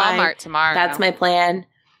to Walmart tomorrow. That's my plan.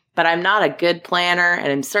 But I'm not a good planner,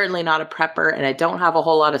 and I'm certainly not a prepper, and I don't have a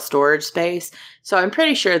whole lot of storage space. So I'm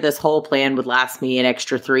pretty sure this whole plan would last me an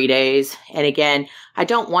extra 3 days. And again, I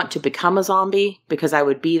don't want to become a zombie because I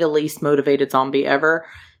would be the least motivated zombie ever.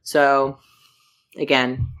 So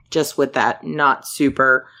again, just with that, not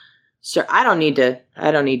super. So I don't need to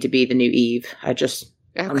be the new Eve.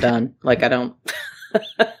 I'm done. Like I don't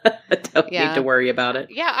need to worry about it.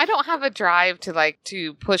 Yeah, I don't have a drive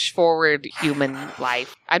to push forward human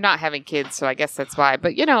life. I'm not having kids, so I guess that's why.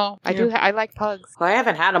 But I like pugs. Well, I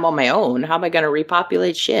haven't had them on my own. How am I going to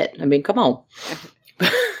repopulate shit? I mean, come on.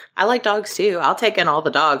 I like dogs too. I'll take in all the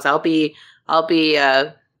dogs. I'll be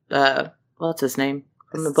what's his name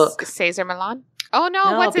from the book? Cesar Millan. Oh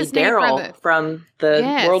no, what's his name? Daryl from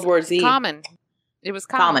the World War Z. Common. It was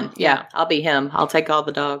Common. Yeah, I'll be him. I'll take all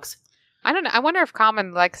the dogs. I don't know. I wonder if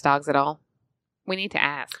Common likes dogs at all. We need to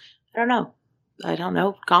ask. I don't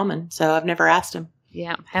know Common, so I've never asked him.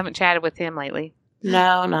 Yeah, haven't chatted with him lately.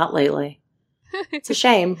 No, not lately. It's a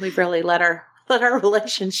shame. We've really let our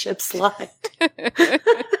relationship slide.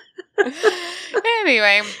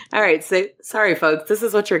 Anyway. All right. So sorry, folks. This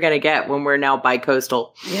is what you're going to get when we're now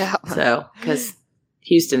bi-coastal. Yeah. So, because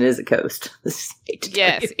Houston is a coast.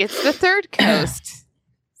 Yes, it's the third coast.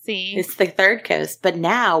 See? It's the third coast, but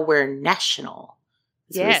now we're national.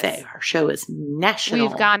 Yes. We say. Our show is national.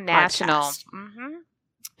 We've gone national. Mm-hmm.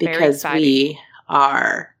 Because we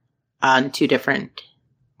are in two different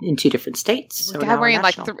states. So we're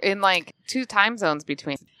in like 2 time zones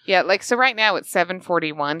between. Yeah, so right now it's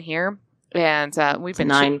 7:41 here. And we've been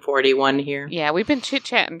 9:41 here. Yeah, we've been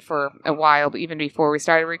chit-chatting for a while, even before we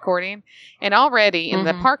started recording. And already in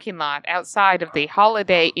the parking lot outside of the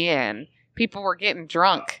Holiday Inn, people were getting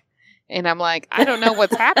drunk. And I'm like, I don't know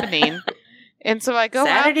what's happening. And so I go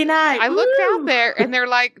Saturday night. I looked out there, and they're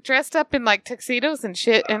dressed up in tuxedos and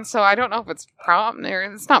shit. And so I don't know if it's prom or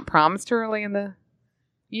it's not prom. It's too early in the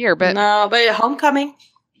year, but no, but homecoming.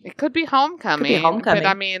 It could be homecoming. But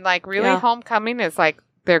I mean, homecoming is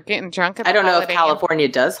they're getting drunk at the I don't know if California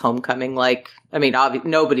does homecoming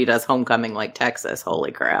nobody does homecoming like Texas.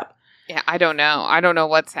 Holy crap. Yeah, I don't know. I don't know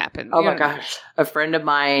what's happened. Oh my gosh. A friend of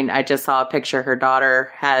mine, I just saw a picture. Her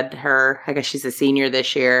daughter had I guess she's a senior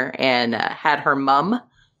this year, and had her mom,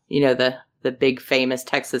 the big famous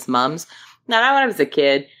Texas mums. Now, when I was a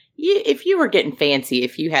kid, if you were getting fancy,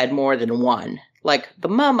 if you had more than one. The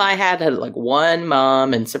mom I had one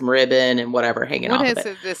mom and some ribbon and whatever hanging off of it. What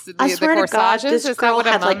is this? I swear to God, this girl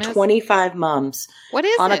had 25 mums. What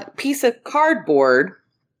is on a piece of cardboard,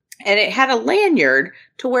 and it had a lanyard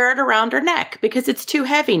to wear it around her neck because it's too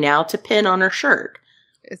heavy now to pin on her shirt.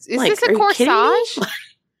 Is this a corsage?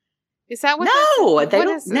 Is that what? No, they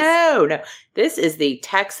don't. No. This is the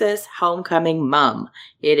Texas homecoming mum.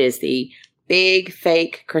 It is the big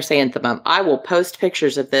fake chrysanthemum. I will post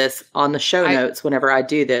pictures of this on the show notes whenever I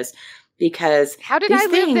do this, because how did I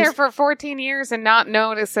live there for 14 years and not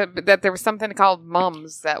notice that there was something called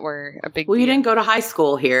mums that were a big deal? You didn't go to high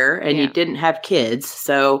school here, and you didn't have kids.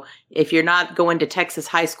 So if you're not going to Texas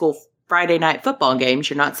high school Friday night football games,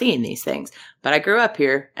 you're not seeing these things. But I grew up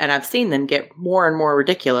here, and I've seen them get more and more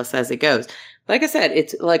ridiculous as it goes. Like I said,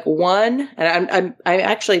 it's one, and I'm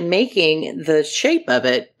actually making the shape of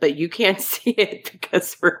it, but you can't see it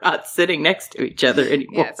because we're not sitting next to each other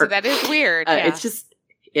anymore. Yeah, so that is weird.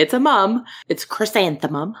 It's a mum. It's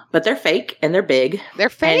chrysanthemum, but they're fake and they're big. They're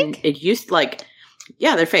fake? And it used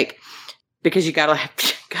they're fake because you gotta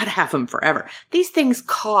have them forever. These things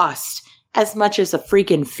cost as much as a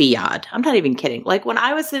freaking Fiat. I'm not even kidding. When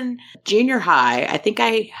I was in junior high, I think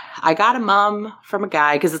I got a mum from a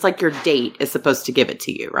guy, because it's your date is supposed to give it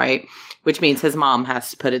to you, right? Which means his mom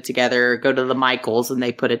has to put it together, go to the Michaels, and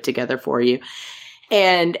they put it together for you.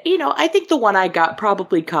 And, I think the one I got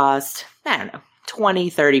probably cost, I don't know,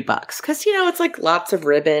 $20-30 because it's lots of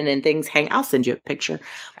ribbon and things I'll send you a picture.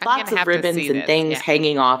 Lots of ribbons and things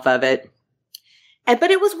hanging off of it.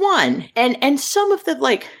 But it was one. And some of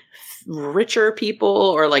the richer people,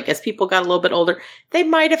 or as people got a little bit older, they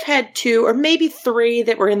might have had 2 or maybe 3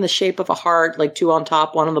 that were in the shape of a heart, 2 on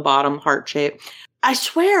top, 1 on the bottom, heart shape. I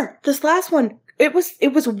swear, this last one, it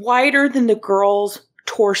was wider than the girl's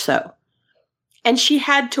torso. And she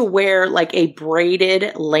had to wear a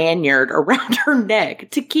braided lanyard around her neck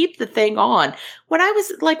to keep the thing on. When I was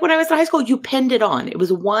in high school, you pinned it on. It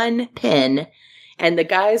was one pin, And the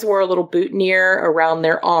guys wore a little boutonniere around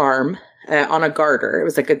their arm on a garter. It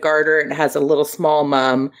was like a garter and it has a little small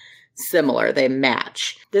mum. Similar. They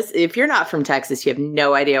match. This, if you're not from Texas, you have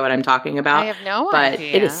no idea what I'm talking about. I have no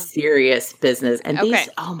idea. But it is serious business. And okay. These,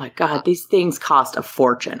 oh my God, these things cost a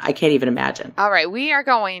fortune. I can't even imagine. All right. We are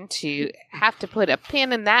going to have to put a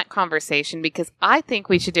pin in that conversation because I think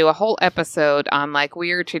we should do a whole episode on like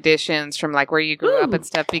weird traditions from like where you grew up and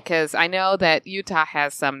stuff, because I know that Utah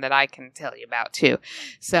has some that I can tell you about too.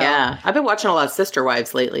 So yeah, I've been watching a lot of Sister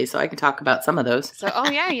Wives lately, so I can talk about some of those. So, oh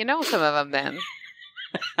yeah, you know some of them then.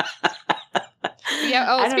 Yeah.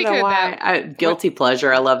 Oh, I don't know why. Guilty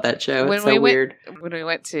pleasure. I love that show. It's so weird. When we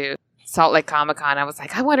went to Salt Lake Comic Con, I was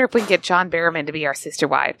like, I wonder if we can get John Barrowman to be our sister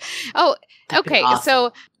wife. Oh, that'd okay.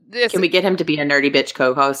 Awesome. So can we get him to be a Nerdy Bitch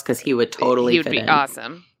co-host? Because he would totally. He would be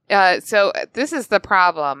awesome. So this is the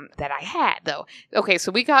problem that I had, though. Okay,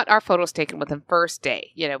 so we got our photos taken with him first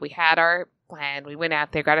day. You know, we had our plan. We went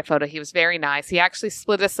out there, got a photo. He was very nice. He actually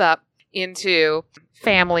split us up into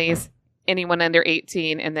families. Anyone under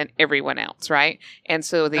 18 and then everyone else, right? And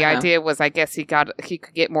so the idea was, I guess he could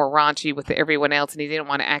get more raunchy with everyone else, and he didn't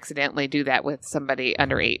want to accidentally do that with somebody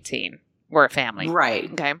under 18 or a family, right?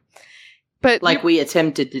 Okay, but like we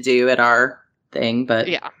attempted to do at our thing, but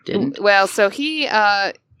didn't. Well, so we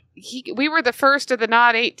were the first of the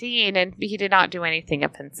not 18, and he did not do anything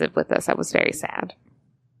offensive with us. I was very sad.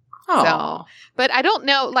 Oh, so, but I don't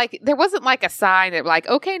know, like, there wasn't like a sign that like,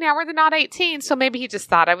 okay, now we're the not 18. So maybe he just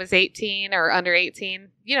thought I was 18 or under 18.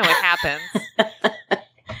 You know, it happens.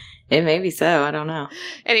 It may be so. I don't know.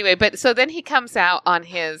 Anyway, but so then he comes out on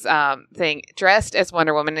his thing dressed as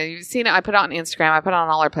Wonder Woman. And you've seen it. I put it on Instagram. I put it on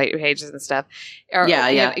all our pages and stuff.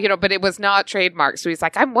 Yeah. You know, but it was not trademarked. So he's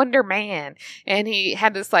like, I'm Wonder Man. And he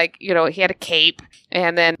had this like, you know, he had a cape.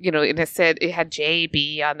 And then, you know, and it said it had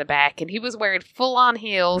JB on the back. And he was wearing full on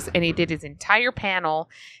heels. And he did his entire panel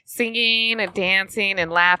singing and dancing and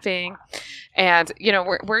laughing. And, you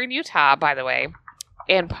know, we're in Utah, by the way.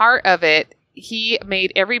 And part of it, he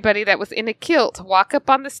made everybody that was in a kilt walk up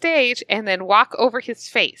on the stage and then walk over his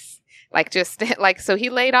face. Like, just like, so he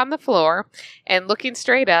laid on the floor and looking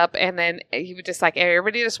straight up, and then he would just like,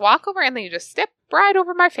 everybody just walk over, and then you just step right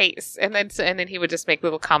over my face. And then he would just make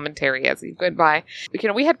little commentary as he went by. You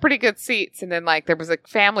know, we had pretty good seats, and then like there was a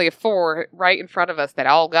family of 4 right in front of us that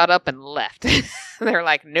all got up and left. They're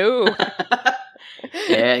like, no.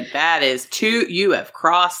 Yeah, that is too. You have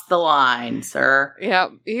crossed the line, sir. Yeah,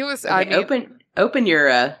 he was. Okay, I mean, open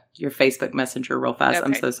your Facebook Messenger real fast. Okay.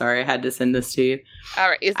 I'm so sorry, I had to send this to you. All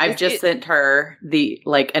right, I've just sent her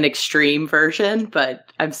an extreme version,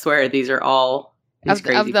 but I swear these are all these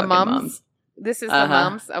crazy of the mums. This is the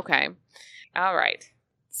mums. Okay, all right.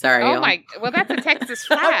 Sorry. Oh my! Well, that's a Texas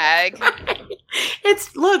flag.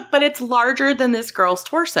 But it's larger than this girl's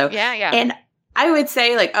torso. Yeah. And I would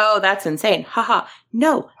say like, oh, that's insane. Haha.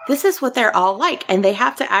 No, this is what they're all like. And they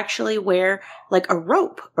have to actually wear like a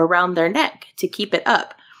rope around their neck to keep it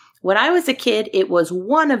up. When I was a kid, it was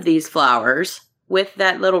one of these flowers with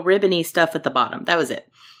that little ribbony stuff at the bottom. That was it.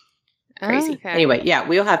 Crazy. Okay. Anyway, yeah,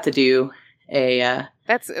 we'll have to do a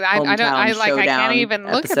I can't even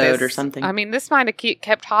look at this or something. I mean, this might have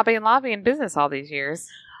kept Hobby and Lobby in business all these years.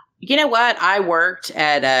 You know what? I worked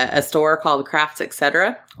at a store called Crafts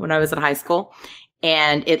Etc. when I was in high school,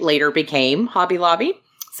 and it later became Hobby Lobby.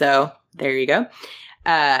 So there you go.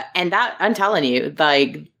 And that, I'm telling you,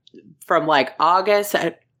 like from like August,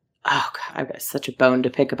 oh God, I've got such a bone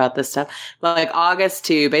to pick about this stuff. Like August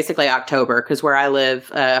to basically October, because where I live,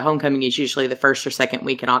 homecoming is usually the first or second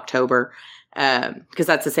week in October. Because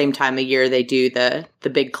that's the same time of year they do the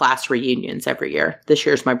big class reunions every year. This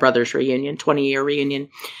year's my brother's reunion, 20-year reunion.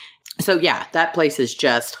 So yeah, that place is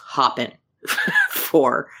just hopping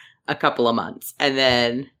for a couple of months. And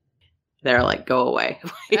then they're like, go away.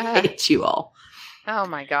 We hate you all. Oh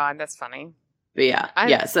my God, that's funny. But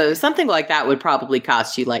yeah. So something like that would probably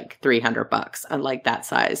cost you like $300 on like that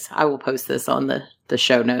size. I will post this on the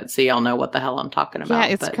show notes so y'all know what the hell I'm talking about.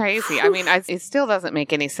 Yeah, it's crazy. I mean, it still doesn't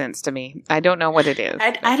make any sense to me. I don't know what it is.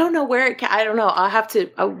 I don't know where I don't know. I'll have to,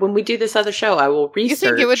 when we do this other show, I will research. You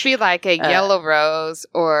think it would be like a yellow rose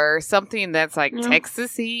or something that's like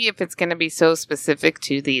Texas-y if it's going to be so specific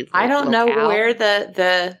to the I don't know where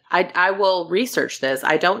I will research this.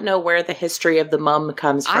 I don't know where the history of the mum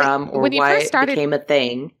comes from or why it became a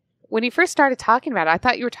thing. When you first started talking about it, I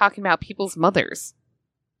thought you were talking about people's mothers.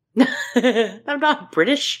 I'm not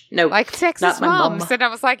British. No, like Texas moms. And I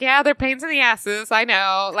was like, yeah, they're pains in the asses. I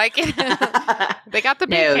know. Like, they got the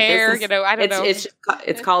big hair. I don't know.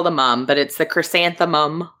 It's called a mum, but it's the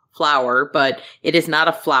chrysanthemum flower. But it is not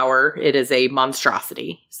a flower. It is a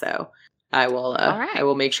monstrosity. So I will. I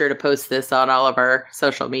will make sure to post this on all of our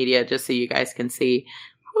social media just so you guys can see.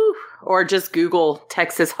 Whew. Or just Google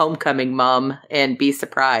Texas homecoming mom and be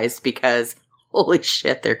surprised because holy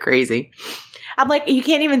shit, they're crazy. I'm like, you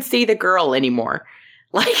can't even see the girl anymore.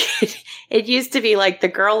 Like it used to be like the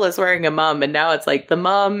girl is wearing a mum, and now it's like the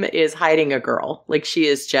mum is hiding a girl. Like she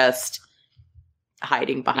is just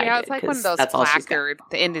hiding behind it. Yeah, it's like one of those placards.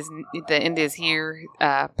 The end is here.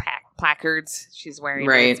 Placards she's wearing.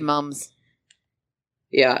 Right. It's mums.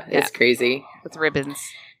 Yeah, it's crazy with ribbons.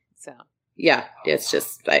 So yeah, it's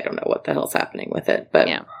just I don't know what the hell's happening with it. But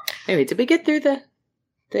anyway, did we get through the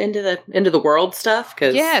end of the world stuff?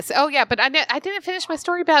 Cause yes. Oh yeah, but I didn't finish my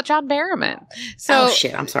story about John Barrowman. So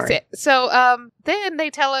shit, I'm sorry. So then they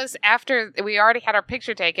tell us after we already had our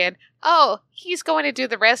picture taken, oh, he's going to do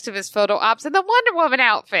the rest of his photo ops in the Wonder Woman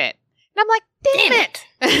outfit. And I'm like, damn it.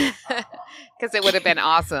 Because it would have been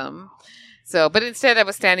awesome. So, but instead I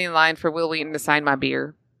was standing in line for Will Wheaton to sign my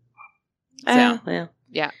beer. So,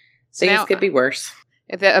 yeah. So things could be worse.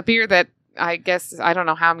 A beer that I guess, I don't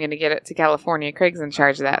know how I'm going to get it to California. Craig's in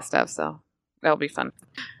charge of that stuff, so that'll be fun.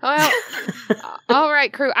 Well, all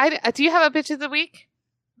right, crew. Do you have a bitch of the week?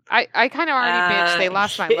 I kind of already bitched. They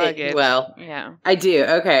lost my luggage. Well, yeah. I do.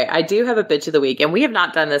 Okay. I do have a bitch of the week, and we have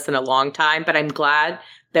not done this in a long time, but I'm glad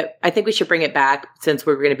that I think we should bring it back since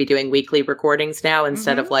we're going to be doing weekly recordings now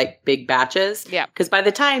instead of like big batches. Yeah. Because by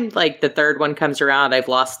the time like the third one comes around, I've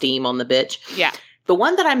lost steam on the bitch. Yeah. The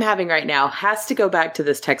one that I'm having right now has to go back to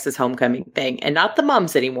this Texas homecoming thing and not the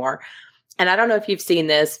mums anymore. And I don't know if you've seen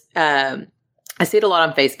this. I see it a lot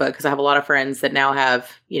on Facebook because I have a lot of friends that now have,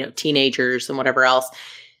 teenagers and whatever else.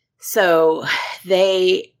 So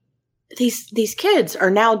these kids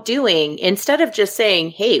are now doing, instead of just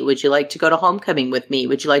saying, hey, would you like to go to homecoming with me?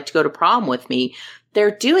 Would you like to go to prom with me?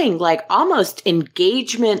 They're doing like almost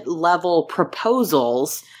engagement level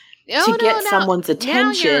proposals to get someone's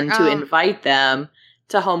attention to invite them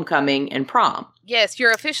to homecoming and prom. Yes,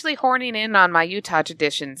 you're officially horning in on my Utah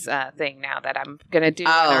traditions thing now that I'm going to do.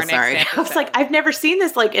 Next episode. I was like, I've never seen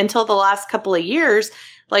this like until the last couple of years.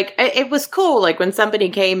 Like it was cool. Like when somebody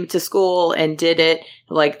came to school and did it,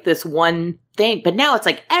 like this one thing, but now it's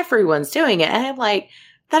like everyone's doing it. And I'm like,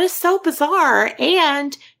 that is so bizarre.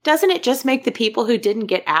 And doesn't it just make the people who didn't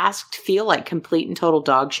get asked feel like complete and total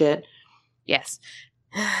dog shit? Yes.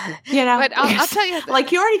 But I'll tell you,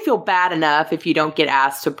 like you already feel bad enough if you don't get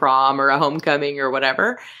asked to prom or a homecoming or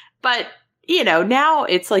whatever. But, now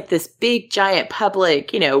it's like this big giant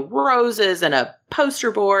public, roses and a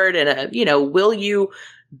poster board and a, will you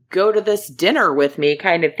go to this dinner with me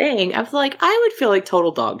kind of thing. I was like, I would feel like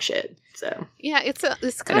total dog shit. So yeah,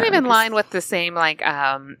 it's kind of in line with the same like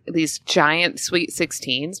these giant Sweet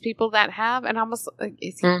 16s people that have, and almost like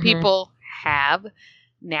people have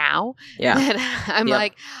now. Yeah, and I'm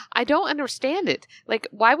like, I don't understand it. Like,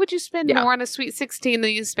 why would you spend more on a Sweet 16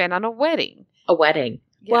 than you spend on a wedding? A wedding.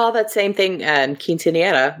 Yeah. Well, that same thing,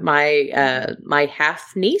 quinceañera. My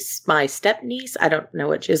half niece, my step niece, I don't know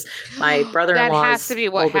which is my brother-in-law's that has to be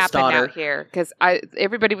what happened daughter. Out here because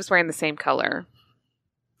everybody was wearing the same color.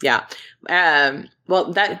 Yeah.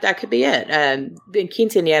 Well, that could be it.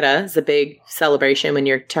 Quinceañera is a big celebration when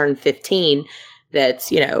you turn 15.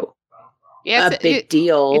 That's a big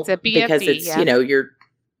deal. It's a BFD, because it's your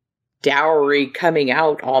dowry coming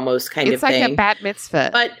out almost kind of thing. It's like a bat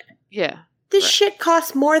mitzvah. But this shit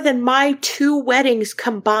costs more than my 2 weddings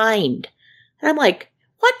combined. And I'm like,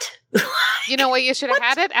 what? You know what? You should have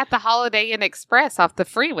had it at the Holiday Inn Express off the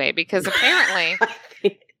freeway because apparently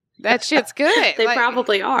that shit's good. They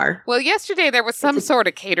probably are. Well, yesterday there was some sort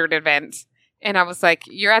of catered event. And I was like,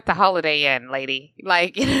 you're at the Holiday Inn, lady.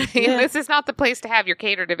 Like, this is not the place to have your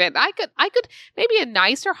catered event. I could maybe a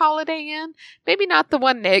nicer Holiday Inn. Maybe not the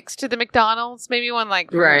one next to the McDonald's. Maybe one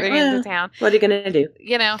like further into town. What are you going to do?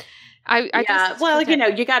 You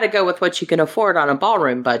got to go with what you can afford on a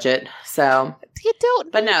ballroom budget. So you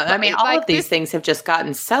don't. But no, I mean, all of these things have just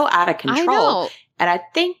gotten so out of control. I know. And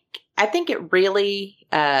I think it really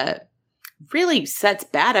sets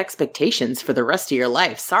bad expectations for the rest of your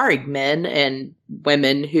life. Sorry, men and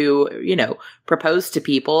women who, propose to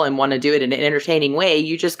people and want to do it in an entertaining way.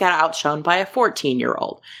 You just got outshone by a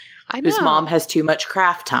 14-year-old. Whose mom has too much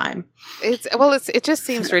craft time. It just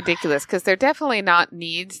seems ridiculous because they're definitely not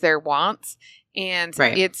needs, they're wants. And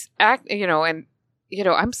I'm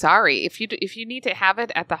sorry. If you need to have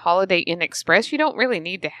it at the Holiday Inn Express, you don't really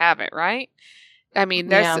need to have it, right? I mean,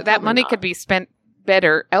 that money could be spent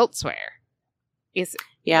better elsewhere.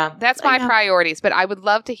 That's my priorities, but I would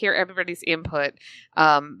love to hear everybody's input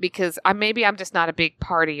because I'm just not a big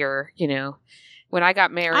partier, When I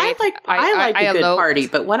got married, I like a good party,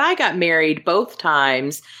 but when I got married both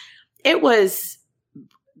times, it was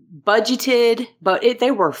budgeted, but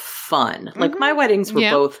they were fun. Mm-hmm. Like my weddings were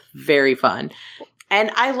both very fun. And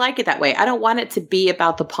I like it that way. I don't want it to be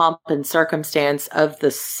about the pomp and circumstance of the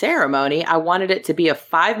ceremony. I wanted it to be a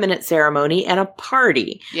 5-minute ceremony and a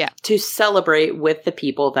party to celebrate with the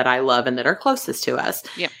people that I love and that are closest to us.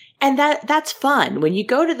 Yeah. And that's fun. When you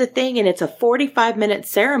go to the thing and it's a 45-minute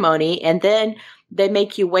ceremony and then they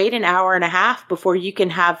make you wait an hour and a half before you can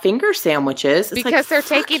have finger sandwiches. It's because they're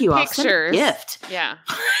taking pictures. Gift. Yeah.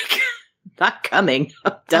 Not coming.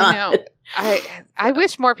 I'm done. I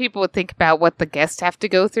wish more people would think about what the guests have to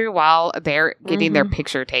go through while they're getting their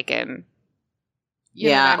picture taken. You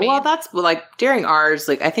know what I mean? Well, that's like during ours,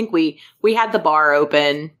 like I think we had the bar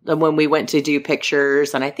open when we went to do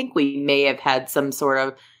pictures, and I think we may have had some sort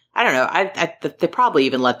of, I don't know, they probably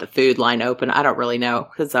even let the food line open. I don't really know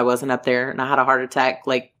because I wasn't up there and I had a heart attack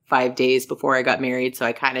like 5 days before I got married, so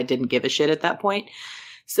I kind of didn't give a shit at that point.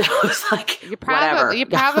 So it's like, whatever. You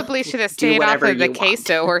probably should have stayed off of the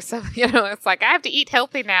queso or something. You know, it's like I have to eat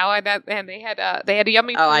healthy now, and they had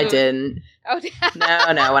yummy food. Oh, I didn't. Oh,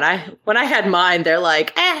 no. When I had mine, they're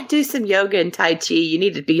like, do some yoga and Tai Chi. You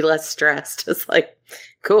need to be less stressed. It's like,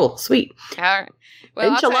 cool, sweet. All right.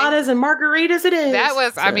 Well, enchiladas and margaritas it is. That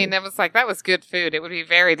was, that was good food. It would be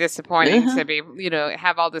very disappointing to be,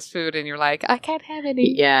 have all this food and you're like, I can't have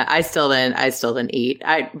any. Yeah, I still didn't eat.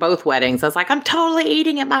 Both weddings, I was like, I'm totally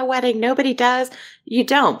eating at my wedding. Nobody does. You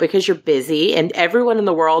don't because you're busy and everyone in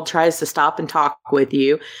the world tries to stop and talk with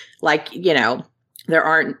you. Like, there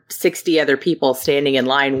aren't 60 other people standing in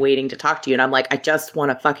line waiting to talk to you. And I'm like, I just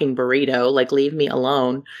want a fucking burrito. Like, leave me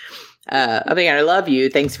alone. I love you.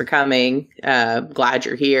 Thanks for coming. Glad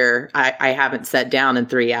you're here. I haven't sat down in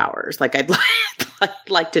 3 hours. Like I'd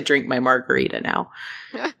like to drink my margarita now.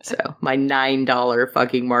 So my $9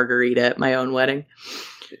 fucking margarita at my own wedding.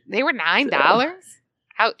 They were $9?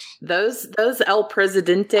 Ouch. Those El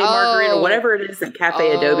Presidente margarita, whatever it is that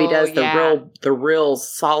Cafe Adobe does, the real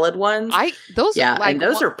solid ones. Those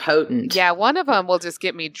are potent. Yeah, one of them will just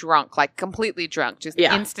get me drunk, like completely drunk, just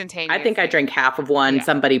instantaneous. I think I drank half of one. Yeah.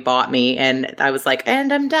 Somebody bought me, and I was like,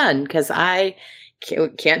 and I'm done because I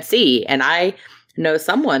can't see, and I know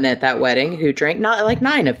someone at that wedding who drank not like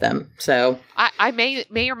 9 of them. So I may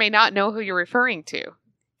or may not know who you're referring to.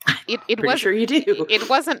 It was sure you do. It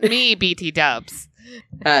wasn't me, BT Dubs.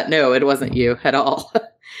 No, it wasn't you at all.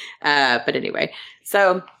 But anyway,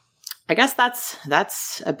 so I guess that's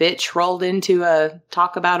a bitch rolled into a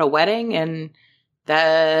talk about a wedding and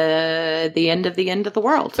the end of the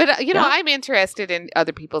world. But I'm interested in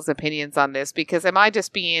other people's opinions on this because am I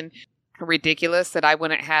just being ridiculous that I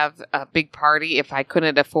wouldn't have a big party if I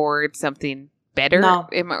couldn't afford something better? No,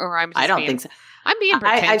 I don't think so. I'm being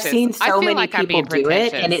pretentious. I've seen so many people do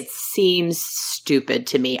it, and it seems stupid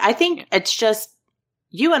to me. I think it's just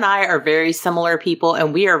you and I are very similar people,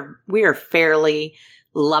 and we are fairly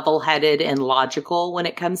level-headed and logical when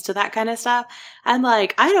it comes to that kind of stuff. I'm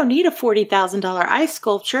like, I don't need a $40,000 ice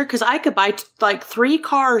sculpture because I could buy like 3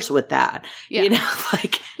 cars with that. Yeah.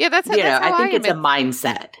 That's how I think it's a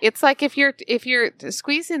mindset. It's like if you're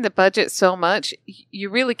squeezing the budget so much, you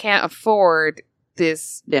really can't afford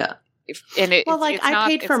this. Yeah. I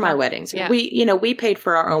paid for my weddings. Yeah. We paid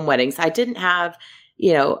for our own weddings. I didn't have,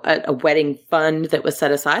 a wedding fund that was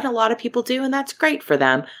set aside. A lot of people do, and that's great for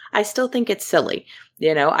them. I still think it's silly.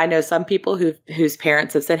 I know some people whose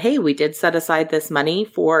parents have said, hey, we did set aside this money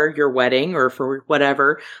for your wedding or for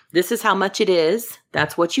whatever. This is how much it is.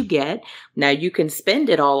 That's what you get. Now you can spend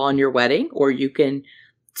it all on your wedding, or you can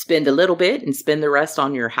spend a little bit and spend the rest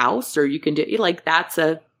on your house, or you can do that's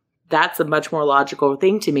a much more logical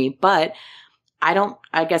thing to me. But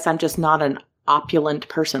I guess I'm just not an opulent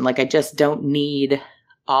person. Like I just don't need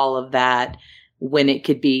all of that when it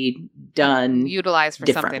could be done utilized for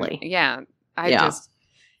differently. Something.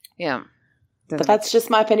 Yeah. But that's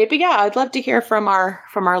just my opinion. But yeah, I'd love to hear from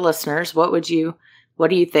our listeners. What do you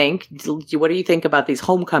think? What do you think about these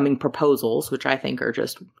homecoming proposals, which I think are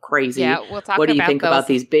just crazy? Yeah, we'll talk about What do you think about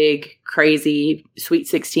these big, crazy Sweet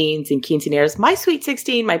 16s and quinceañeras? My Sweet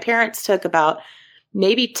 16, my parents took about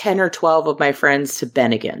maybe 10 or 12 of my friends to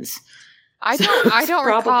Bennigan's. I don't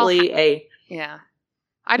probably recall.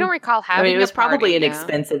 I don't recall having. It was probably an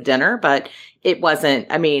expensive dinner, but it wasn't.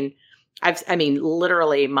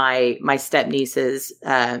 Literally, my step nieces,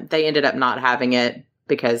 they ended up not having it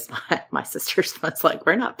because my sister's was like,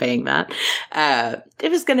 we're not paying that. It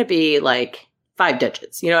was going to be like 5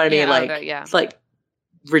 digits. You know what I mean? It's like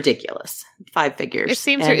ridiculous. 5 figures. It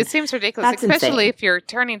seems ridiculous, especially if you're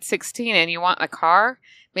turning 16 and you want a car.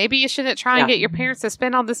 Maybe you shouldn't try and get your parents to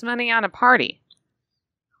spend all this money on a party.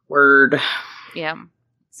 Word. Yeah.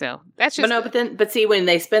 So that's just. But see, when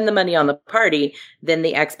they spend the money on the party, then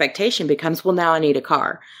the expectation becomes, well, now I need a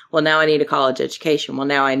car. Well, now I need a college education. Well,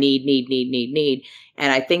 now I need.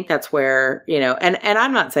 And I think that's where, and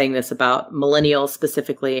I'm not saying this about millennials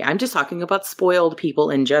specifically. I'm just talking about spoiled people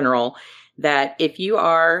in general, that if you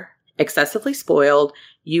are excessively spoiled,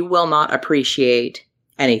 you will not appreciate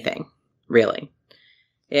anything, really.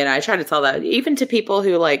 And I try to tell that even to people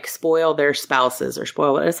who like spoil their spouses or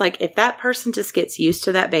spoil it. It's like, if that person just gets used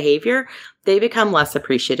to that behavior, they become less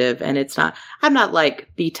appreciative. And I'm not like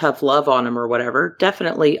be tough love on them or whatever.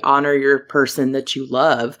 Definitely honor your person that you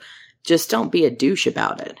love. Just don't be a douche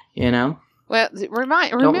about it, Well,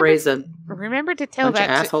 don't raise remember to tell bunch that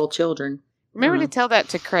of asshole children. Remember to tell that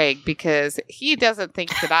to Craig, because he doesn't think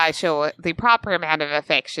that I show the proper amount of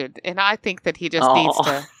affection. And I think that he just needs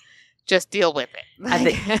to just deal with it. I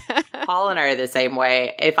think Paul and I are the same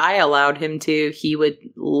way. If I allowed him to, he would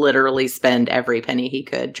literally spend every penny he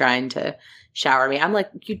could trying to shower me. I'm like,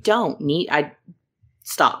 you don't need.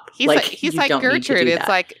 Stop. He's like Gertrude. It's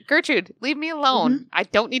like, Gertrude, leave me alone. Mm-hmm. I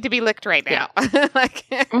don't need to be licked right now.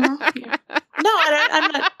 Yeah. No,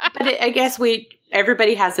 I'm not. But I guess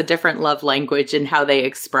everybody has a different love language and how they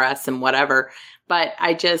express and whatever. But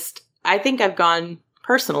I think I've gone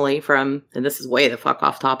personally from, and this is way the fuck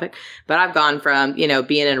off topic, but I've gone from,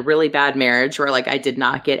 being in a really bad marriage where like I did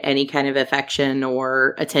not get any kind of affection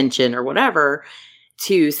or attention or whatever,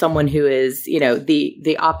 to someone who is,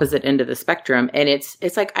 the opposite end of the spectrum. And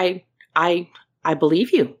it's like, I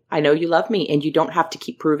believe you. I know you love me, and you don't have to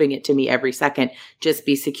keep proving it to me every second. Just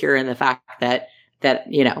be secure in the fact that,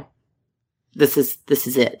 this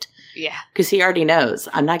is it. Yeah. Because he already knows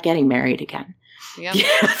I'm not getting married again. Yeah.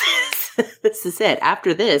 This is it.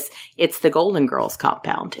 After this, it's the Golden Girls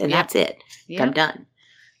compound, and that's it. Yep. I'm done.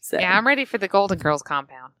 So yeah, I'm ready for the Golden Girls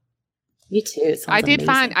compound. Me too. I did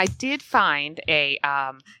find a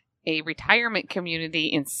retirement community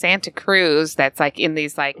in Santa Cruz that's like in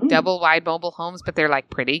these like double wide mobile homes, but they're like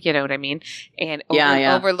pretty, you know what I mean? And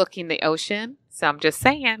overlooking the ocean. So I'm just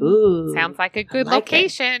saying, sounds like a good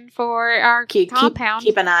location for our compound.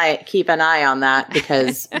 Keep an eye on that,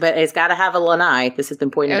 because, but it's got to have a lanai. This has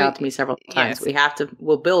been pointed out to me several times. Yes.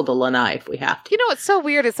 We'll build a lanai if we have to. What's so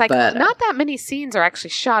weird? It's like not that many scenes are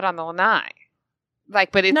actually shot on the lanai.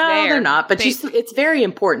 Like, but it's there. They're not. But it's very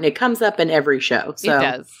important. It comes up in every show. So. It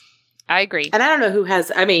does. I agree. And I don't know who has.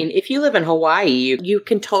 I mean, if you live in Hawaii, you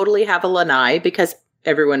can totally have a lanai, because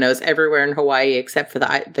everyone knows everywhere in Hawaii except for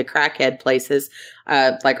the crackhead places,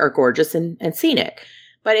 are gorgeous and scenic.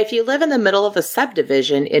 But if you live in the middle of a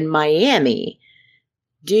subdivision in Miami,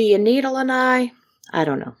 do you need a lanai? I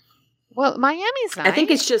don't know. Well, Miami's nice. I think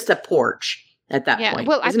it's just a porch. At that point,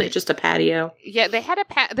 isn't it just a patio? Yeah, they had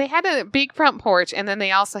a big front porch, and then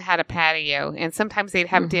they also had a patio, and sometimes they'd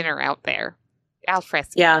have dinner out there, al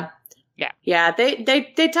fresco. Yeah.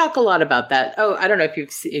 They talk a lot about that. Oh, I don't know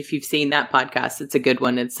if you've seen that podcast. It's a good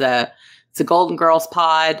one. It's a Golden Girls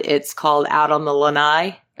pod. It's called Out on the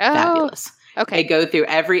Lanai. Oh, fabulous. Okay, they go through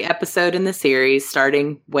every episode in the series,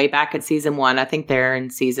 starting way back at season 1. I think they're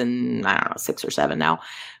in season 6 or 7 now,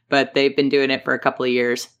 but they've been doing it for a couple of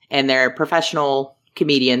years. And they're professional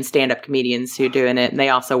comedians, stand-up comedians who are doing it. And they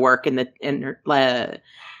also work like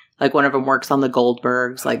one of them works on the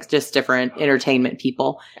Goldbergs, like just different entertainment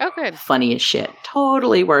people. Oh, good. Funny as shit.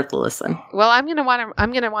 Totally worth the listen. Well, I'm gonna want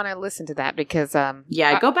to listen to that, because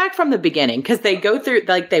go back from the beginning, because they go through,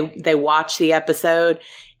 like they watch the episode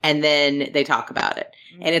and then they talk about it.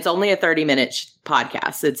 And it's only a 30-minute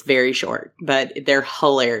podcast. It's very short, but they're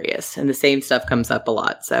hilarious. And the same stuff comes up a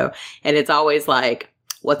lot. So, and it's always like,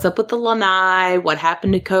 what's up with the lanai? What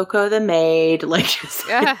happened to Coco the maid? Like just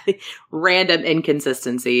random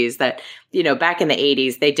inconsistencies that, back in the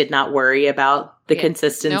 80s, they did not worry about the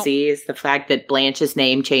consistencies. Nope. The fact that Blanche's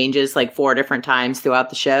name changes like 4 different times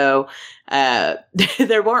throughout the show.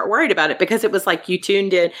 They weren't worried about it, because it was like you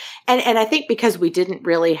tuned in. And I think because we didn't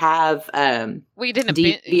really have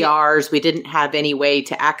DVRs, we didn't have any way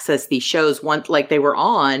to access these shows once like they were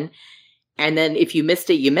on. And then if you missed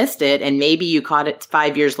it, you missed it. And maybe you caught it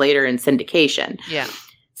 5 years later in syndication. Yeah.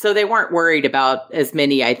 So they weren't worried about as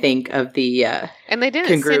many, I think, of the and they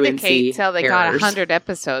didn't syndicate until they got 100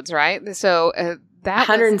 episodes, right? So that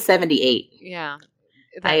 178. Yeah.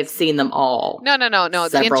 I have seen them all. No.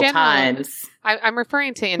 Several times. I'm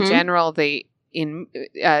referring to, in general, TV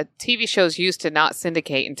shows used to not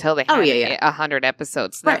syndicate until they had 100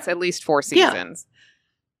 episodes. So that's at least 4 seasons.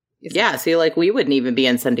 Yeah, see, like we wouldn't even be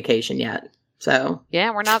in syndication yet. So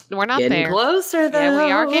yeah, we're not getting there. Closer though. Yeah,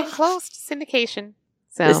 we are getting close to syndication.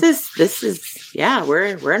 So this is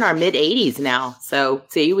we're in our mid 80s now. So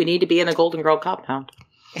see, we need to be in a Golden Girl compound.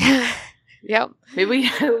 Yep. Maybe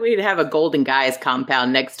we'd have a Golden Guys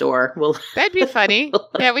compound next door. That'd be funny.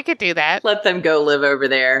 Yeah, we could do that. Let them go live over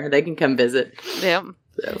there. They can come visit. Yep.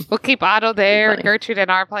 So, we'll keep Otto there, Gertrude in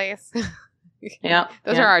our place. Yeah.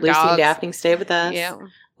 Those are our Lucy dogs. And Daphne stay with us. Yeah.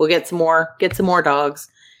 We'll get some more dogs.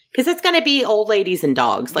 Because it's going to be old ladies and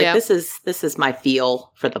dogs. Like this is my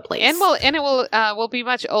feel for the place. And we'll be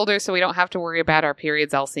much older, so we don't have to worry about our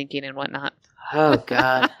periods all sinking and whatnot. Oh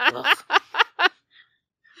God.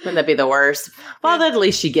 Wouldn't that be the worst? Well, then at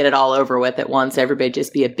least you get it all over with at once. Everybody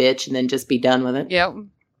just be a bitch and then just be done with it. Yep.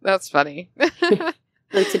 That's funny.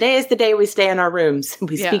 Like today is the day we stay in our rooms.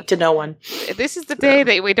 We speak to no one. This is the day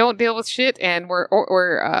that we don't deal with shit and we're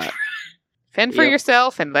fend for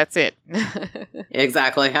yourself and that's it.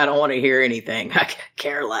 Exactly. I don't want to hear anything. I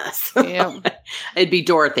care less. Yep. It'd be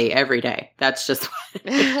Dorothy every day. That's just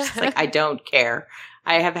like, I don't care.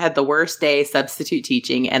 I have had the worst day substitute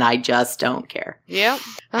teaching and I just don't care. Yep.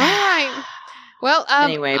 All right. Well,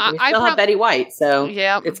 anyway, we still have Betty White, so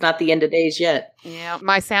it's not the end of days yet. Yeah,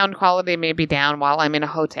 my sound quality may be down while I'm in a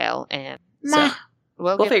hotel, and so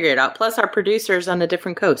we'll figure it out. Plus, our producer's on a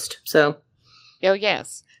different coast, so. Oh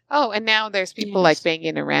yes. Oh, and now there's people like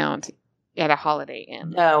banging around at a Holiday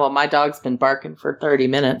Inn. Oh well, my dog's been barking for 30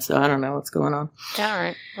 minutes, so I don't know what's going on. All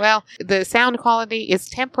right. Well, the sound quality is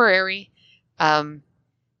temporary,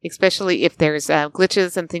 especially if there's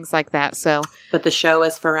glitches and things like that. So, but the show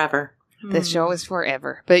is forever. The show is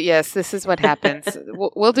forever. But yes, this is what happens.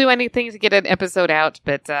 We'll do anything to get an episode out,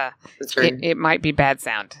 but it might be bad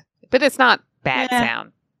sound. But it's not bad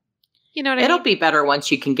sound. You know what I mean? It'll be better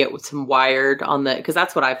once you can get with some wired on the... Because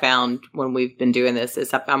that's what I found when we've been doing this,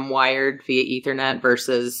 is if I'm wired via Ethernet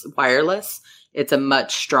versus wireless, it's a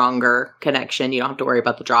much stronger connection. You don't have to worry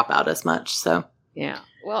about the dropout as much. So yeah.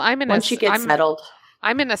 Well, once you get settled...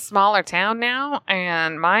 I'm in a smaller town now,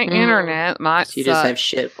 and my internet might suck. You just have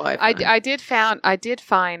shit Wi-Fi. I did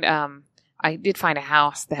find a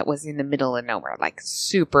house that was in the middle of nowhere, like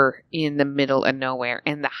super in the middle of nowhere,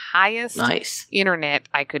 and the highest internet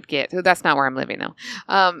I could get. That's not where I'm living though.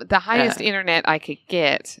 The highest internet I could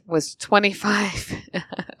get was 25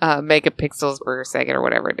 megapixels per second or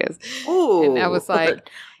whatever it is. Ooh, and I was like.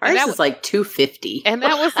 Ours is like $250. And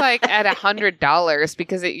that was like at $100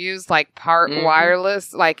 because it used like part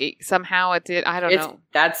wireless. Like somehow it did. I don't know.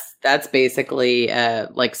 That's basically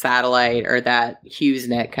like satellite or that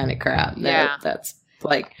HughesNet kind of crap. Yeah. That's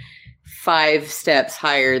like 5 steps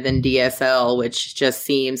higher than DSL, which just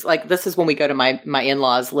seems like this is when we go to my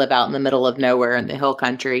in-laws live out in the middle of nowhere in the hill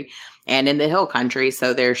country. And in the hill country,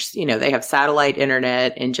 so there's, they have satellite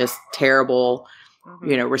internet and just terrible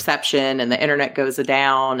reception, and the internet goes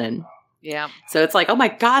down, and so it's like, oh my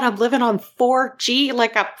God, I'm living on 4G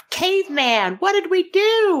like a caveman. What did we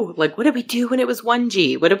do? Like, what did we do when it was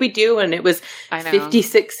 1G? What did we do when it was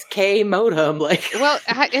 56K modem? Like, well,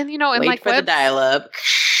 and and wait for the dial-up.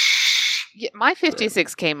 Yeah, my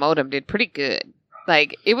 56K modem did pretty good.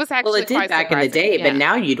 Like, it was actually it did back in the day, but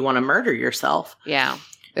now you'd want to murder yourself. Yeah,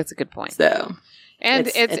 that's a good point. So.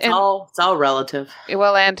 And it's all relative.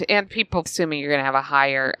 Well, and people assuming you're going to have a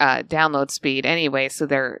higher download speed anyway, so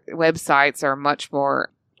their websites are much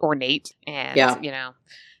more ornate and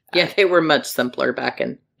they were much simpler back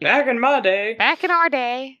in my day. Back in our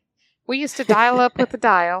day, we used to dial up with the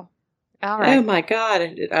dial. All right. Oh my God!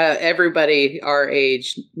 Everybody our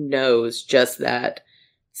age knows just that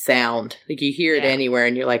sound. Like you hear it anywhere,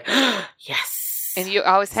 and you're like, oh, yes. And you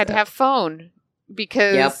always had to have phone.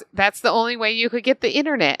 Because that's the only way you could get the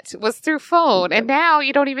internet was through phone. And now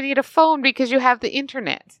you don't even need a phone because you have the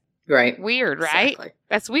internet. Right. Weird, right? Exactly.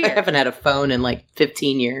 That's weird. I haven't had a phone in like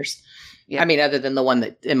 15 years. Yep. I mean, other than the one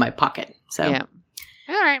that's in my pocket. So. Yeah.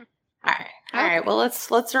 All right. Well,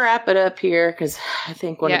 let's wrap it up here because I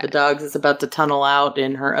think one of the dogs is about to tunnel out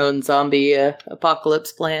in her own zombie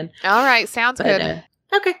apocalypse plan. All right. Sounds good.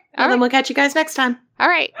 Okay. Well, then we'll catch you guys next time. All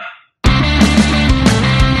right.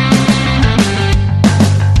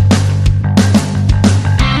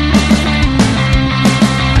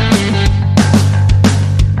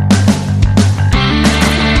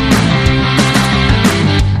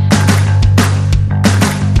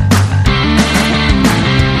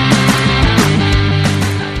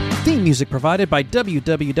 Music provided by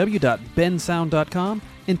www.bensound.com,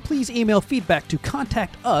 and please email feedback to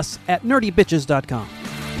contact us at nerdybitches.com.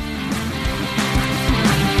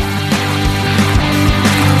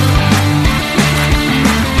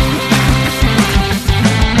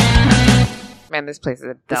 Man, this place is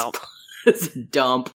a dump. It's a dump.